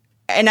 And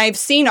I've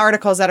seen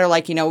articles that are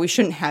like, you know, we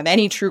shouldn't have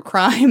any true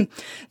crime,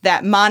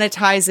 that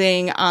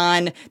monetizing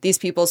on these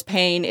people's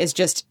pain is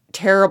just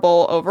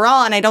terrible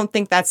overall. And I don't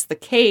think that's the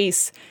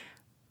case.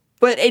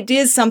 But it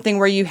is something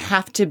where you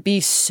have to be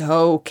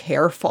so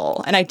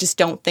careful. And I just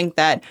don't think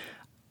that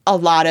a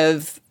lot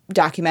of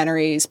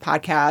documentaries,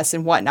 podcasts,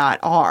 and whatnot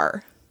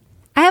are.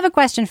 I have a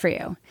question for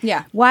you.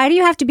 Yeah. Why do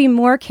you have to be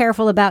more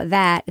careful about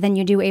that than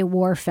you do a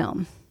war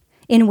film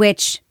in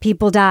which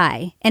people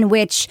die, in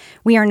which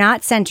we are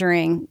not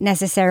centering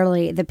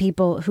necessarily the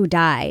people who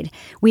died?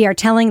 We are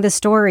telling the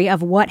story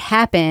of what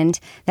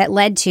happened that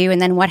led to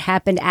and then what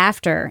happened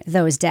after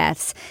those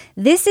deaths.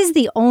 This is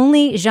the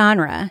only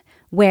genre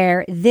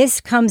where this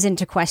comes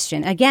into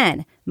question.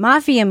 Again,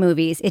 mafia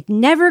movies, it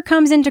never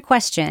comes into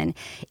question.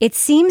 It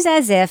seems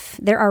as if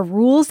there are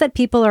rules that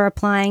people are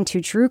applying to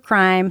true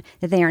crime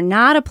that they are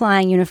not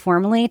applying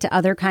uniformly to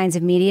other kinds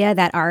of media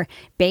that are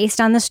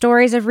based on the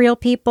stories of real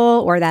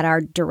people or that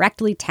are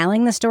directly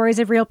telling the stories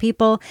of real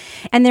people.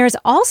 And there's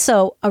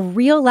also a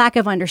real lack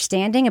of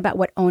understanding about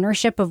what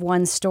ownership of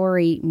one's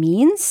story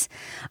means.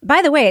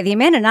 By the way, the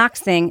Amanda Knox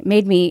thing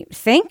made me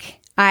think.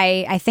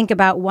 I think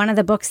about one of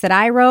the books that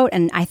I wrote,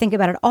 and I think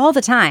about it all the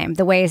time,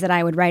 the ways that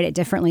I would write it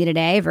differently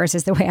today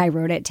versus the way I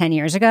wrote it 10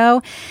 years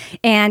ago.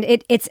 And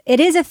it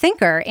is a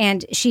thinker,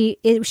 and she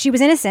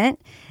was innocent,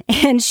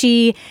 and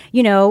she,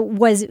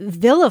 was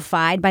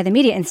vilified by the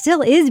media and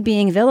still is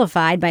being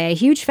vilified by a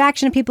huge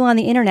faction of people on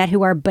the internet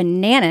who are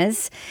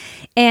bananas.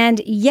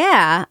 And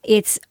yeah,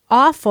 it's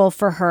awful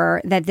for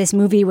her that this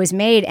movie was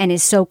made and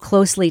is so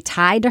closely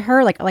tied to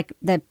her, like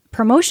the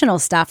promotional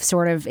stuff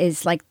sort of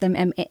is like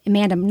the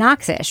Amanda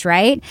Knox-ish,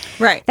 right?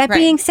 Right. That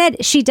being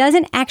said, she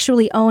doesn't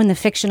actually own the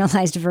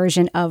fictionalized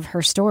version of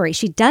her story.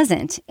 She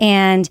doesn't.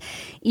 And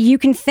you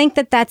can think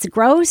that that's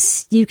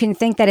gross. You can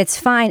think that it's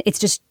fine. It's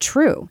just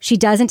true. She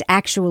doesn't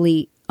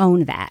actually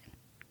own that.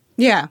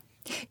 Yeah.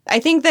 I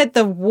think that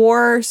the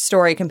war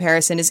story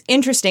comparison is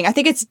interesting. I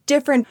think it's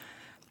different.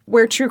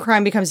 Where true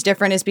crime becomes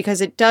different is because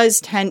it does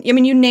tend,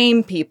 you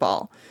name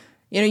people.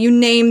 you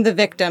name the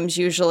victims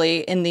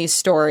usually in these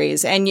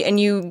stories, and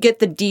you get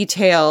the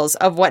details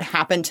of what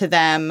happened to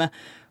them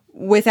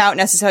without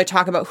necessarily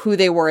talking about who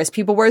they were as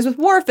people. Whereas with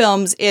war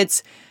films,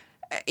 it's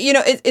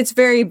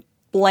very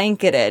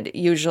blanketed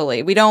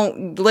usually. We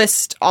don't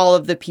list all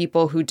of the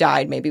people who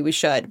died. Maybe we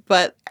should,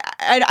 but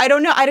I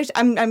don't know.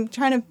 I'm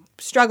trying to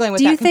struggling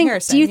with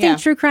comparison. Do you think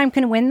true crime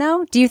can win,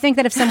 though? Do you think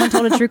that if someone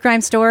told a true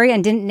crime story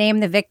and didn't name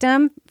the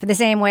victim for the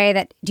same way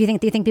that, do you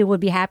think people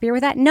would be happier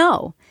with that?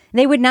 No,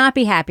 they would not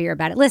be happier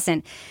about it.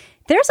 Listen,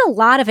 there's a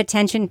lot of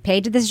attention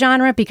paid to this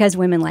genre because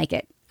women like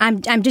it.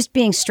 I'm just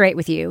being straight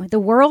with you. The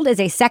world is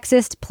a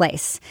sexist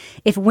place.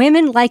 If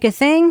women like a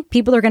thing,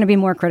 people are going to be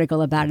more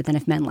critical about it than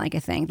if men like a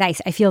thing. I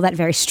feel that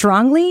very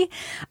strongly.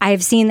 I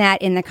have seen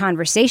that in the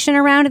conversation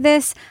around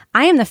this.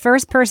 I am the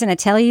first person to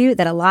tell you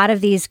that a lot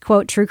of these,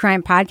 quote, true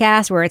crime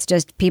podcasts where it's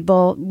just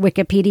people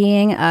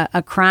Wikipediaing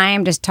a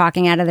crime, just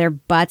talking out of their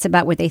butts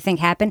about what they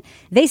think happened,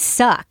 they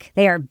suck.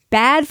 They are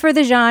bad for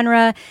the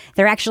genre.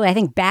 They're actually, I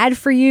think, bad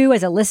for you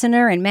as a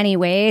listener in many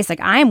ways.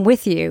 Like, I'm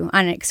with you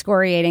on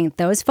excoriating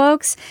those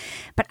folks.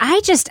 But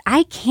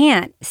I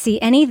can't see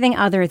anything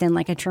other than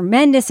like a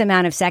tremendous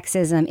amount of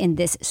sexism in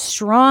this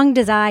strong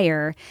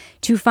desire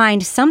to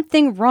find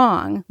something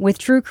wrong with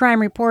true crime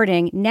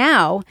reporting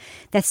now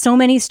that so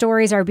many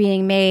stories are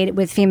being made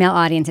with female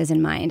audiences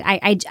in mind.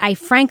 I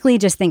frankly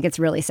just think it's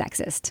really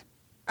sexist.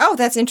 Oh,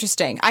 that's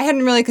interesting. I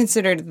hadn't really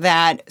considered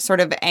that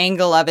sort of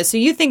angle of it. So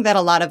you think that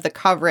a lot of the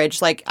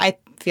coverage, like I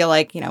feel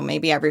like,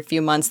 maybe every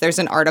few months there's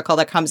an article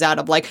that comes out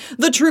of like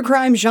the true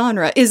crime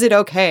genre. Is it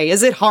okay?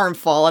 Is it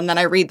harmful? And then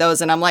I read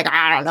those and I'm like,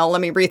 I don't know,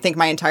 let me rethink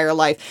my entire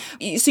life.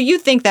 So you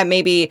think that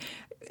maybe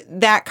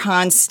that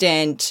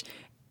constant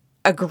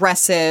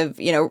aggressive,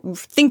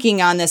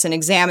 thinking on this and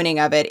examining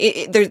of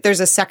it, there's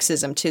a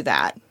sexism to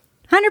that.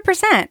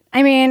 100%.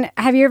 I mean,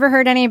 have you ever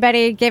heard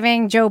anybody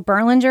giving Joe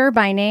Berlinger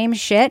by name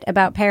shit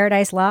about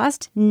Paradise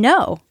Lost?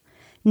 No.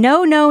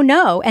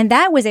 And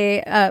that was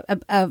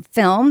a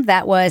film,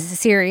 that was a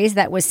series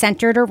that was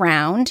centered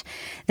around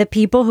the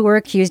people who were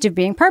accused of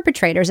being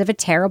perpetrators of a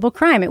terrible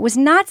crime. It was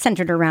not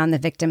centered around the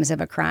victims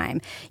of a crime.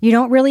 You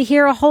don't really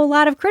hear a whole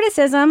lot of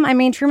criticism. I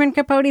mean, Truman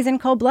Capote's In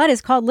Cold Blood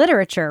is called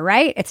literature,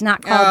 right? It's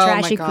not called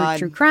trashy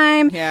true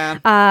crime.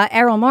 Yeah.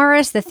 Errol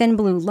Morris, The Thin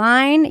Blue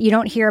Line. You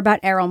don't hear about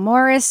Errol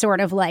Morris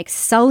sort of like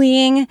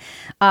sullying,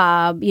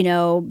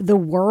 the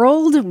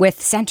world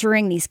with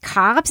centering these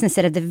cops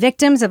instead of the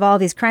victims of all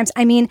these crimes.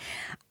 I mean,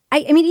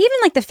 even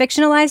like the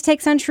fictionalized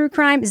takes on true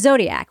crime,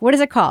 Zodiac. What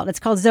is it called? It's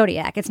called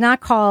Zodiac. It's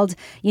not called,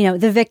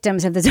 the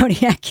victims of the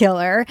Zodiac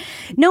killer.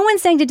 No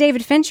one's saying to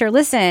David Fincher,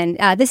 listen,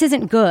 this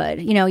isn't good.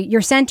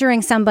 You're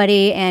centering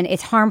somebody and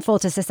it's harmful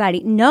to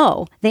society.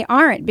 No, they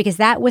aren't, because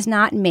that was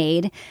not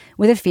made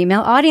with a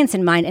female audience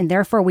in mind, and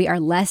therefore we are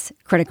less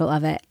critical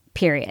of it,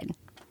 period.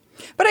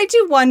 But I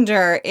do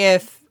wonder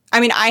if,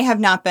 I have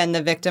not been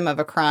the victim of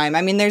a crime.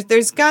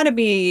 There's got to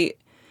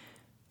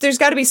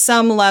be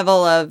some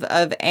level of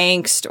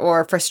angst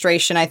or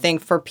frustration, I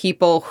think, for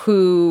people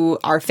who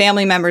are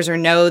family members or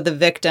know the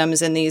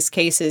victims in these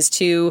cases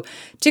to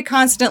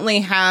constantly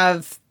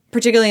have,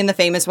 particularly in the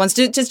famous ones,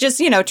 to just,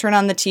 turn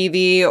on the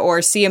TV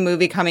or see a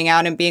movie coming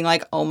out and being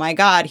like, oh my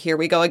God, here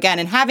we go again,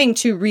 and having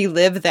to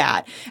relive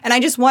that. And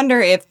I just wonder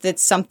if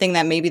it's something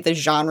that maybe the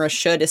genre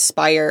should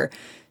aspire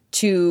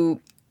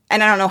to.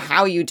 And I don't know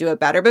how you do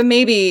it better, but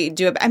maybe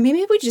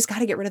maybe we just got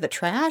to get rid of the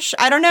trash.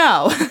 I don't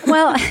know.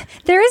 Well,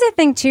 there is a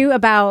thing, too,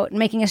 about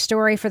making a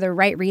story for the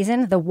right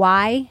reason, the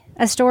why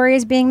a story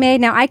is being made.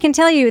 Now, I can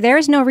tell you there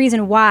is no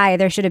reason why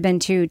there should have been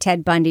 2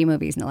 Ted Bundy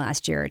movies in the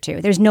last year or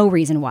 2. There's no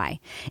reason why,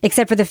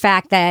 except for the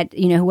fact that,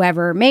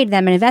 whoever made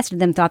them and invested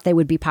them thought they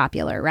would be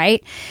popular,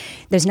 right?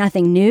 There's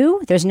nothing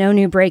new. There's no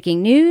new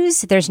breaking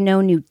news. There's no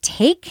new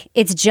take.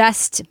 It's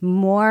just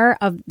more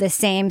of the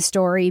same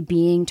story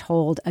being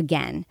told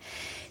again.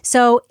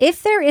 So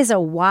if there is a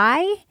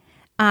why,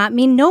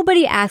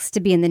 nobody asks to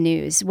be in the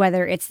news,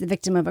 whether it's the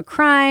victim of a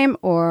crime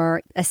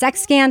or a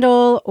sex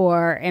scandal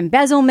or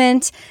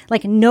embezzlement.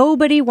 Like,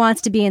 nobody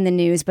wants to be in the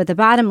news. But the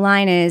bottom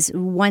line is,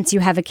 once you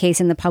have a case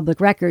in the public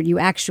record, you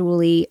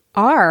actually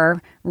are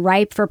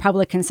ripe for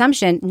public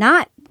consumption,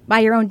 not by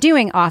your own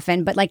doing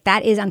often, but like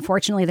that is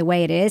unfortunately the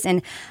way it is.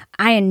 And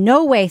I in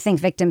no way think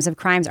victims of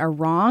crimes are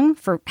wrong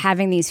for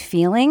having these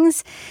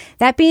feelings.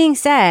 That being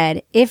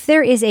said, if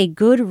there is a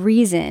good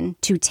reason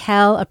to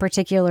tell a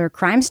particular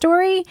crime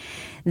story,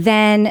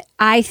 then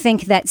I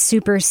think that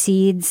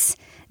supersedes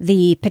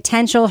the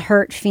potential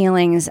hurt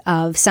feelings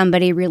of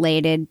somebody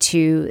related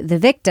to the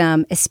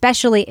victim,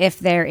 especially if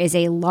there is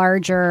a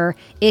larger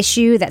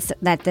issue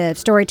that the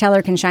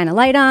storyteller can shine a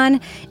light on,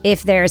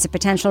 if there's a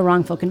potential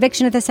wrongful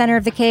conviction at the center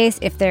of the case,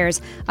 if there's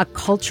a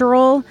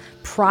cultural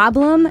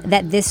problem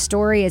that this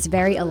story is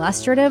very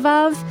illustrative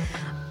of.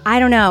 I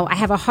don't know. I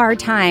have a hard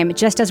time,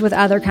 just as with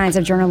other kinds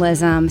of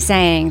journalism,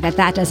 saying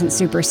that doesn't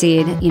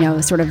supersede,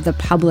 sort of the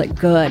public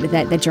good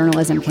that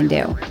journalism can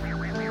do.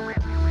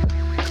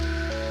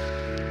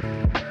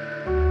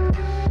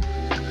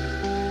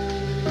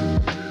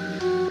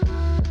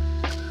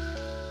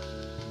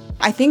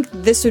 I think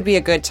this would be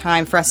a good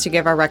time for us to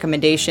give our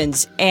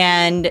recommendations.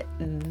 And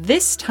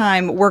this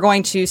time, we're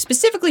going to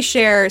specifically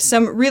share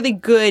some really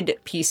good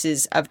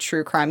pieces of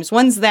true crimes,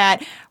 ones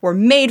that were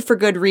made for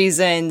good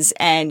reasons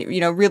and,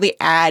 really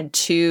add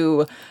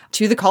to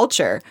the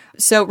culture.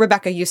 So,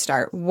 Rebecca, you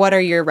start. What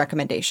are your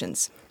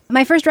recommendations?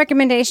 My first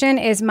recommendation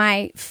is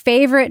my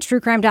favorite true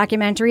crime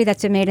documentary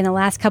that's been made in the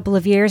last couple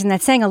of years, and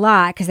that's saying a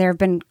lot because there have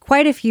been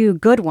quite a few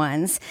good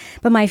ones.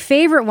 But my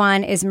favorite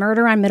one is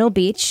Murder on Middle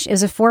Beach. It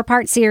was a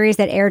 4-part series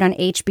that aired on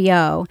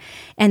HBO.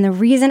 And the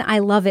reason I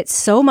love it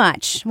so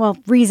much, well,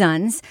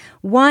 reasons.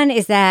 One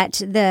is that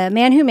the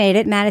man who made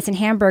it, Madison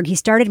Hamburg, he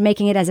started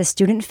making it as a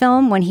student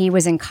film when he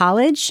was in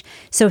college.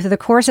 So through the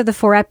course of the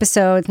 4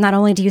 episodes, not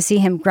only do you see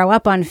him grow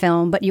up on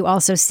film, but you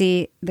also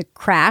see the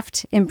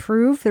craft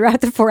improve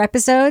throughout the 4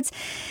 episodes.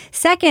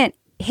 Second,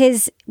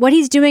 what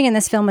he's doing in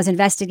this film is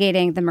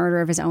investigating the murder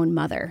of his own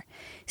mother.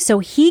 So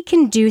he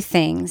can do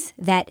things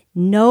that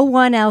no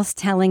one else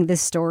telling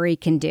this story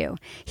can do.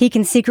 He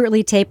can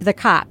secretly tape the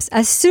cops,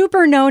 a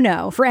super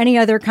no-no for any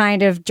other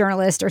kind of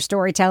journalist or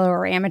storyteller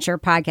or amateur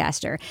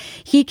podcaster.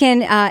 He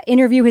can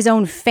interview his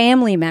own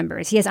family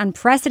members. He has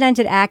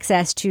unprecedented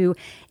access to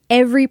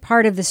every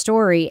part of the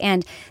story.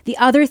 And the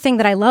other thing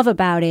that I love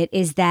about it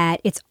is that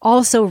it's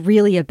also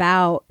really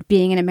about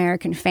being an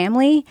American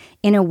family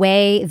in a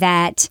way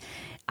that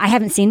I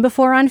haven't seen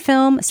before on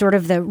film, sort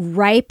of the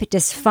ripe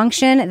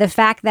dysfunction, the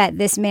fact that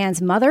this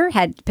man's mother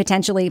had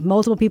potentially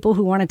multiple people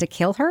who wanted to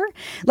kill her,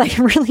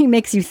 really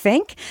makes you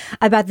think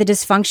about the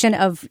dysfunction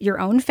of your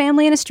own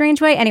family in a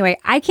strange way. Anyway,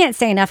 I can't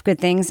say enough good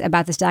things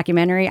about this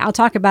documentary. I'll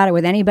talk about it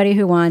with anybody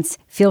who wants.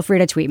 Feel free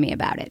to tweet me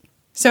about it.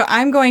 So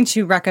I'm going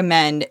to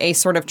recommend a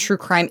sort of true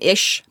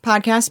crime-ish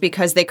podcast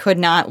because they could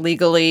not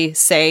legally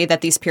say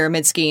that these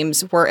pyramid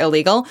schemes were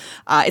illegal.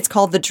 It's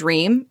called The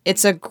Dream.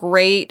 It's a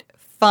great,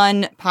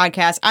 fun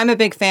podcast. I'm a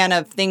big fan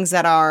of things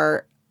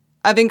of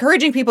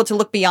encouraging people to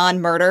look beyond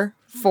murder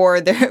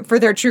for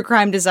their true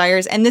crime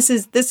desires. And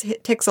this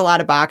ticks a lot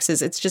of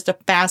boxes. It's just a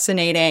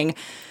fascinating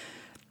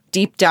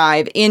deep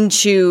dive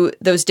into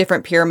those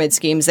different pyramid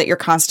schemes that you're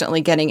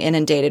constantly getting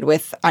inundated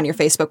with on your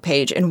Facebook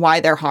page and why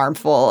they're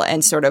harmful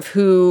and sort of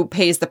who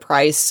pays the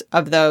price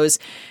of those.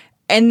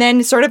 And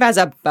then sort of as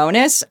a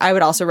bonus, I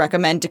would also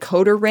recommend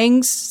Decoder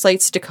Rings,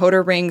 Slate's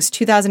Decoder Rings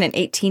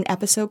 2018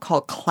 episode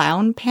called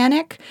Clown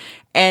Panic.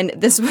 And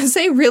this was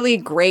a really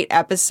great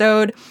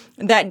episode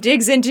that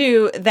digs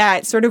into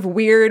that sort of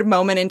weird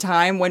moment in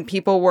time when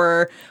people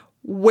were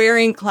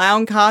wearing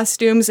clown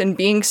costumes and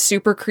being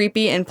super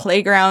creepy in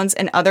playgrounds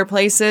and other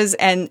places.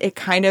 And it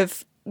kind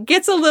of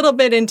gets a little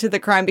bit into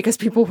the crime because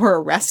people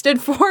were arrested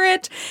for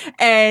it.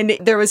 And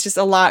there was just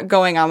a lot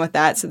going on with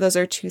that. So those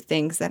are 2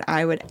 things that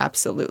I would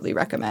absolutely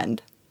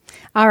recommend.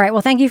 All right.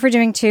 Well, thank you for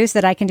doing 2 so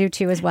that I can do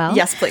 2 as well.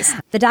 Yes, please.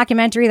 The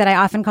documentary that I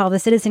often call the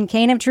Citizen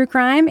Kane of true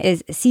crime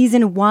is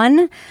season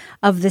 1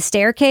 of The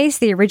Staircase,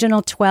 the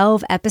original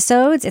 12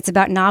 episodes. It's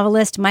about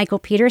novelist Michael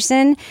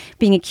Peterson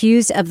being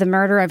accused of the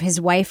murder of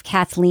his wife,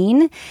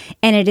 Kathleen.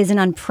 And it is an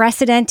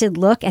unprecedented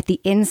look at the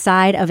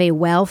inside of a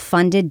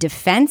well-funded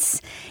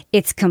defense.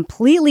 It's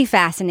completely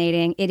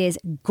fascinating. It is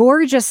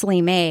gorgeously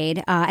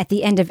made. At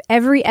the end of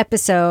every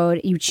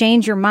episode, you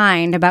change your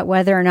mind about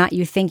whether or not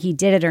you think he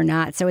did it or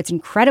not. So it's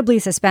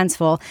incredibly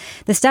suspenseful.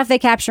 The stuff they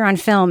capture on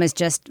film is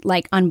just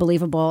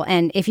unbelievable.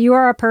 And if you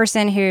are a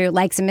person who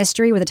likes a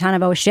mystery with a ton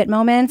of oh shit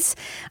moments,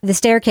 The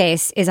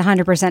Staircase is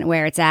 100%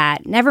 where it's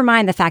at. Never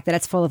mind the fact that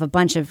it's full of a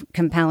bunch of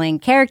compelling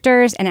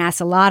characters and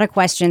asks a lot of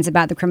questions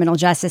about the criminal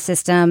justice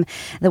system,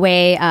 the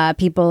way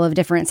people of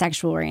different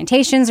sexual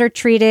orientations are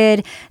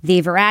treated,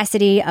 the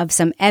veracity of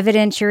some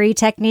evidentiary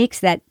techniques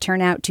that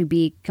turn out to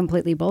be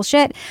completely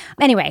bullshit.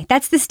 Anyway,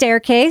 that's The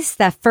Staircase,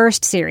 the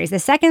first series. The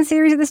second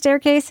series of The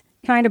Staircase,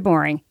 kind of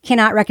boring.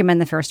 Cannot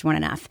recommend the first one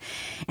enough.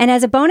 And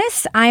as a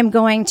bonus, I'm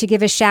going to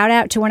give a shout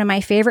out to one of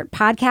my favorite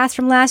podcasts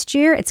from last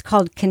year. It's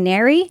called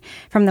Canary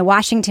from the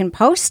Washington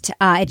Post.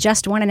 It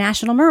just won a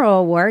National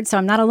Murrow Award, so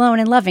I'm not alone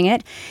in loving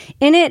it.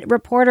 In it,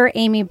 reporter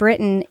Amy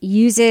Britton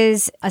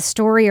uses a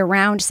story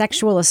around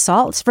sexual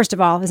assault. First of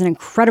all, there's an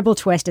incredible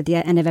twist at the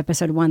end of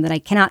episode 1 that I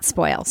cannot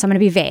spoil, so I'm going to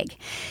be vague.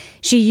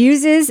 She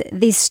uses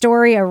the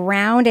story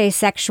around a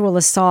sexual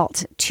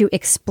assault to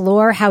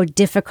explore how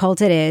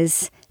difficult it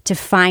is to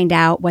find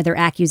out whether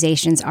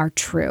accusations are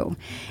true.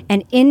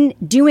 And in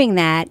doing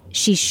that,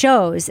 she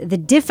shows the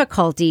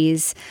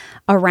difficulties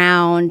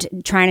around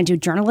trying to do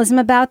journalism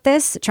about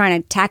this, trying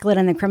to tackle it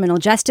in the criminal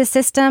justice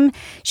system.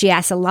 She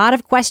asks a lot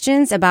of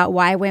questions about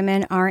why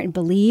women aren't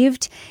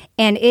believed.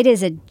 And it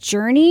is a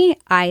journey.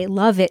 I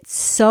love it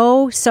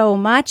so, so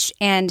much.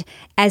 And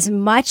as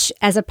much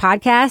as a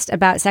podcast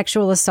about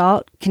sexual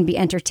assault can be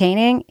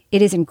entertaining,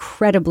 it is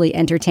incredibly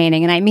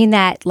entertaining. And I mean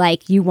that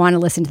like you want to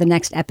listen to the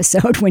next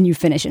episode when you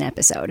finish an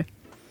episode.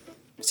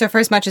 So for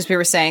as much as we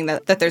were saying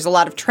that there's a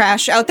lot of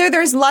trash out there,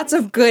 there's lots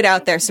of good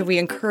out there. So we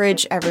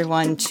encourage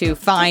everyone to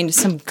find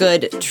some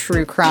good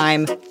true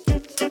crime.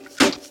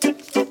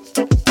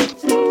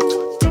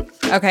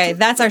 Okay,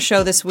 that's our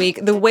show this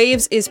week. The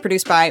Waves is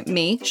produced by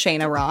me,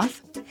 Cheyna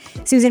Roth.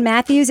 Susan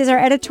Matthews is our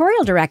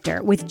editorial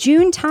director, with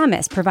June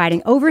Thomas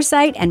providing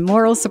oversight and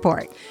moral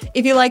support.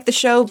 If you like the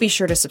show, be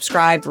sure to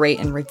subscribe, rate,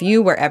 and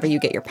review wherever you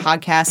get your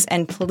podcasts,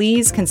 and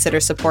please consider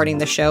supporting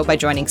the show by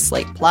joining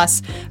Slate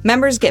Plus.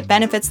 Members get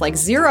benefits like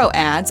 0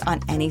 ads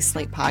on any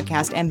Slate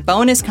podcast and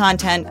bonus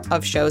content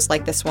of shows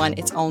like this one.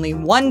 It's only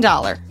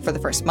 $1 for the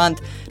first month.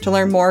 To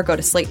learn more, go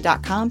to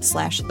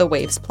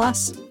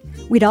slate.com/thewavesplus.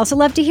 We'd also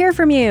love to hear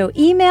from you.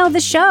 Email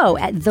the show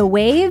at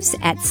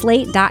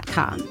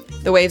thewaves@slate.com.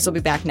 The Waves will be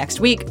back next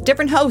week.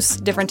 Different hosts,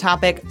 different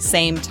topic,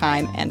 same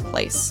time and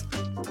place.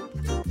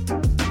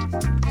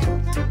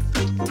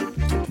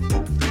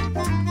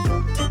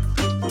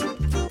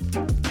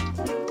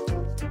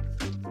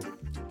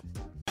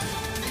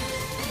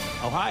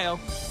 Ohio,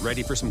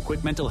 ready for some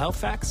quick mental health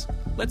facts?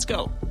 Let's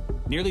go.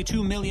 Nearly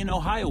 2 million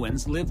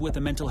Ohioans live with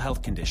a mental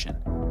health condition.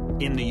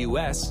 In the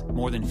U.S.,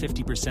 more than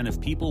 50%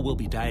 of people will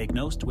be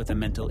diagnosed with a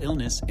mental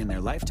illness in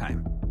their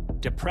lifetime.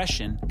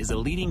 Depression is a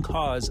leading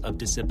cause of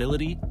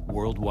disability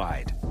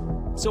worldwide.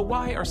 So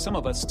why are some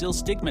of us still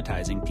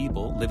stigmatizing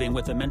people living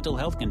with a mental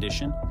health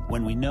condition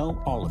when we know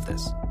all of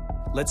this?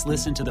 Let's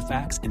listen to the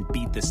facts and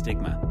beat the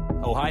stigma.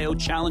 Ohio,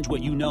 challenge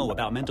what you know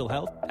about mental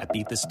health at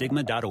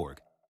beatthestigma.org.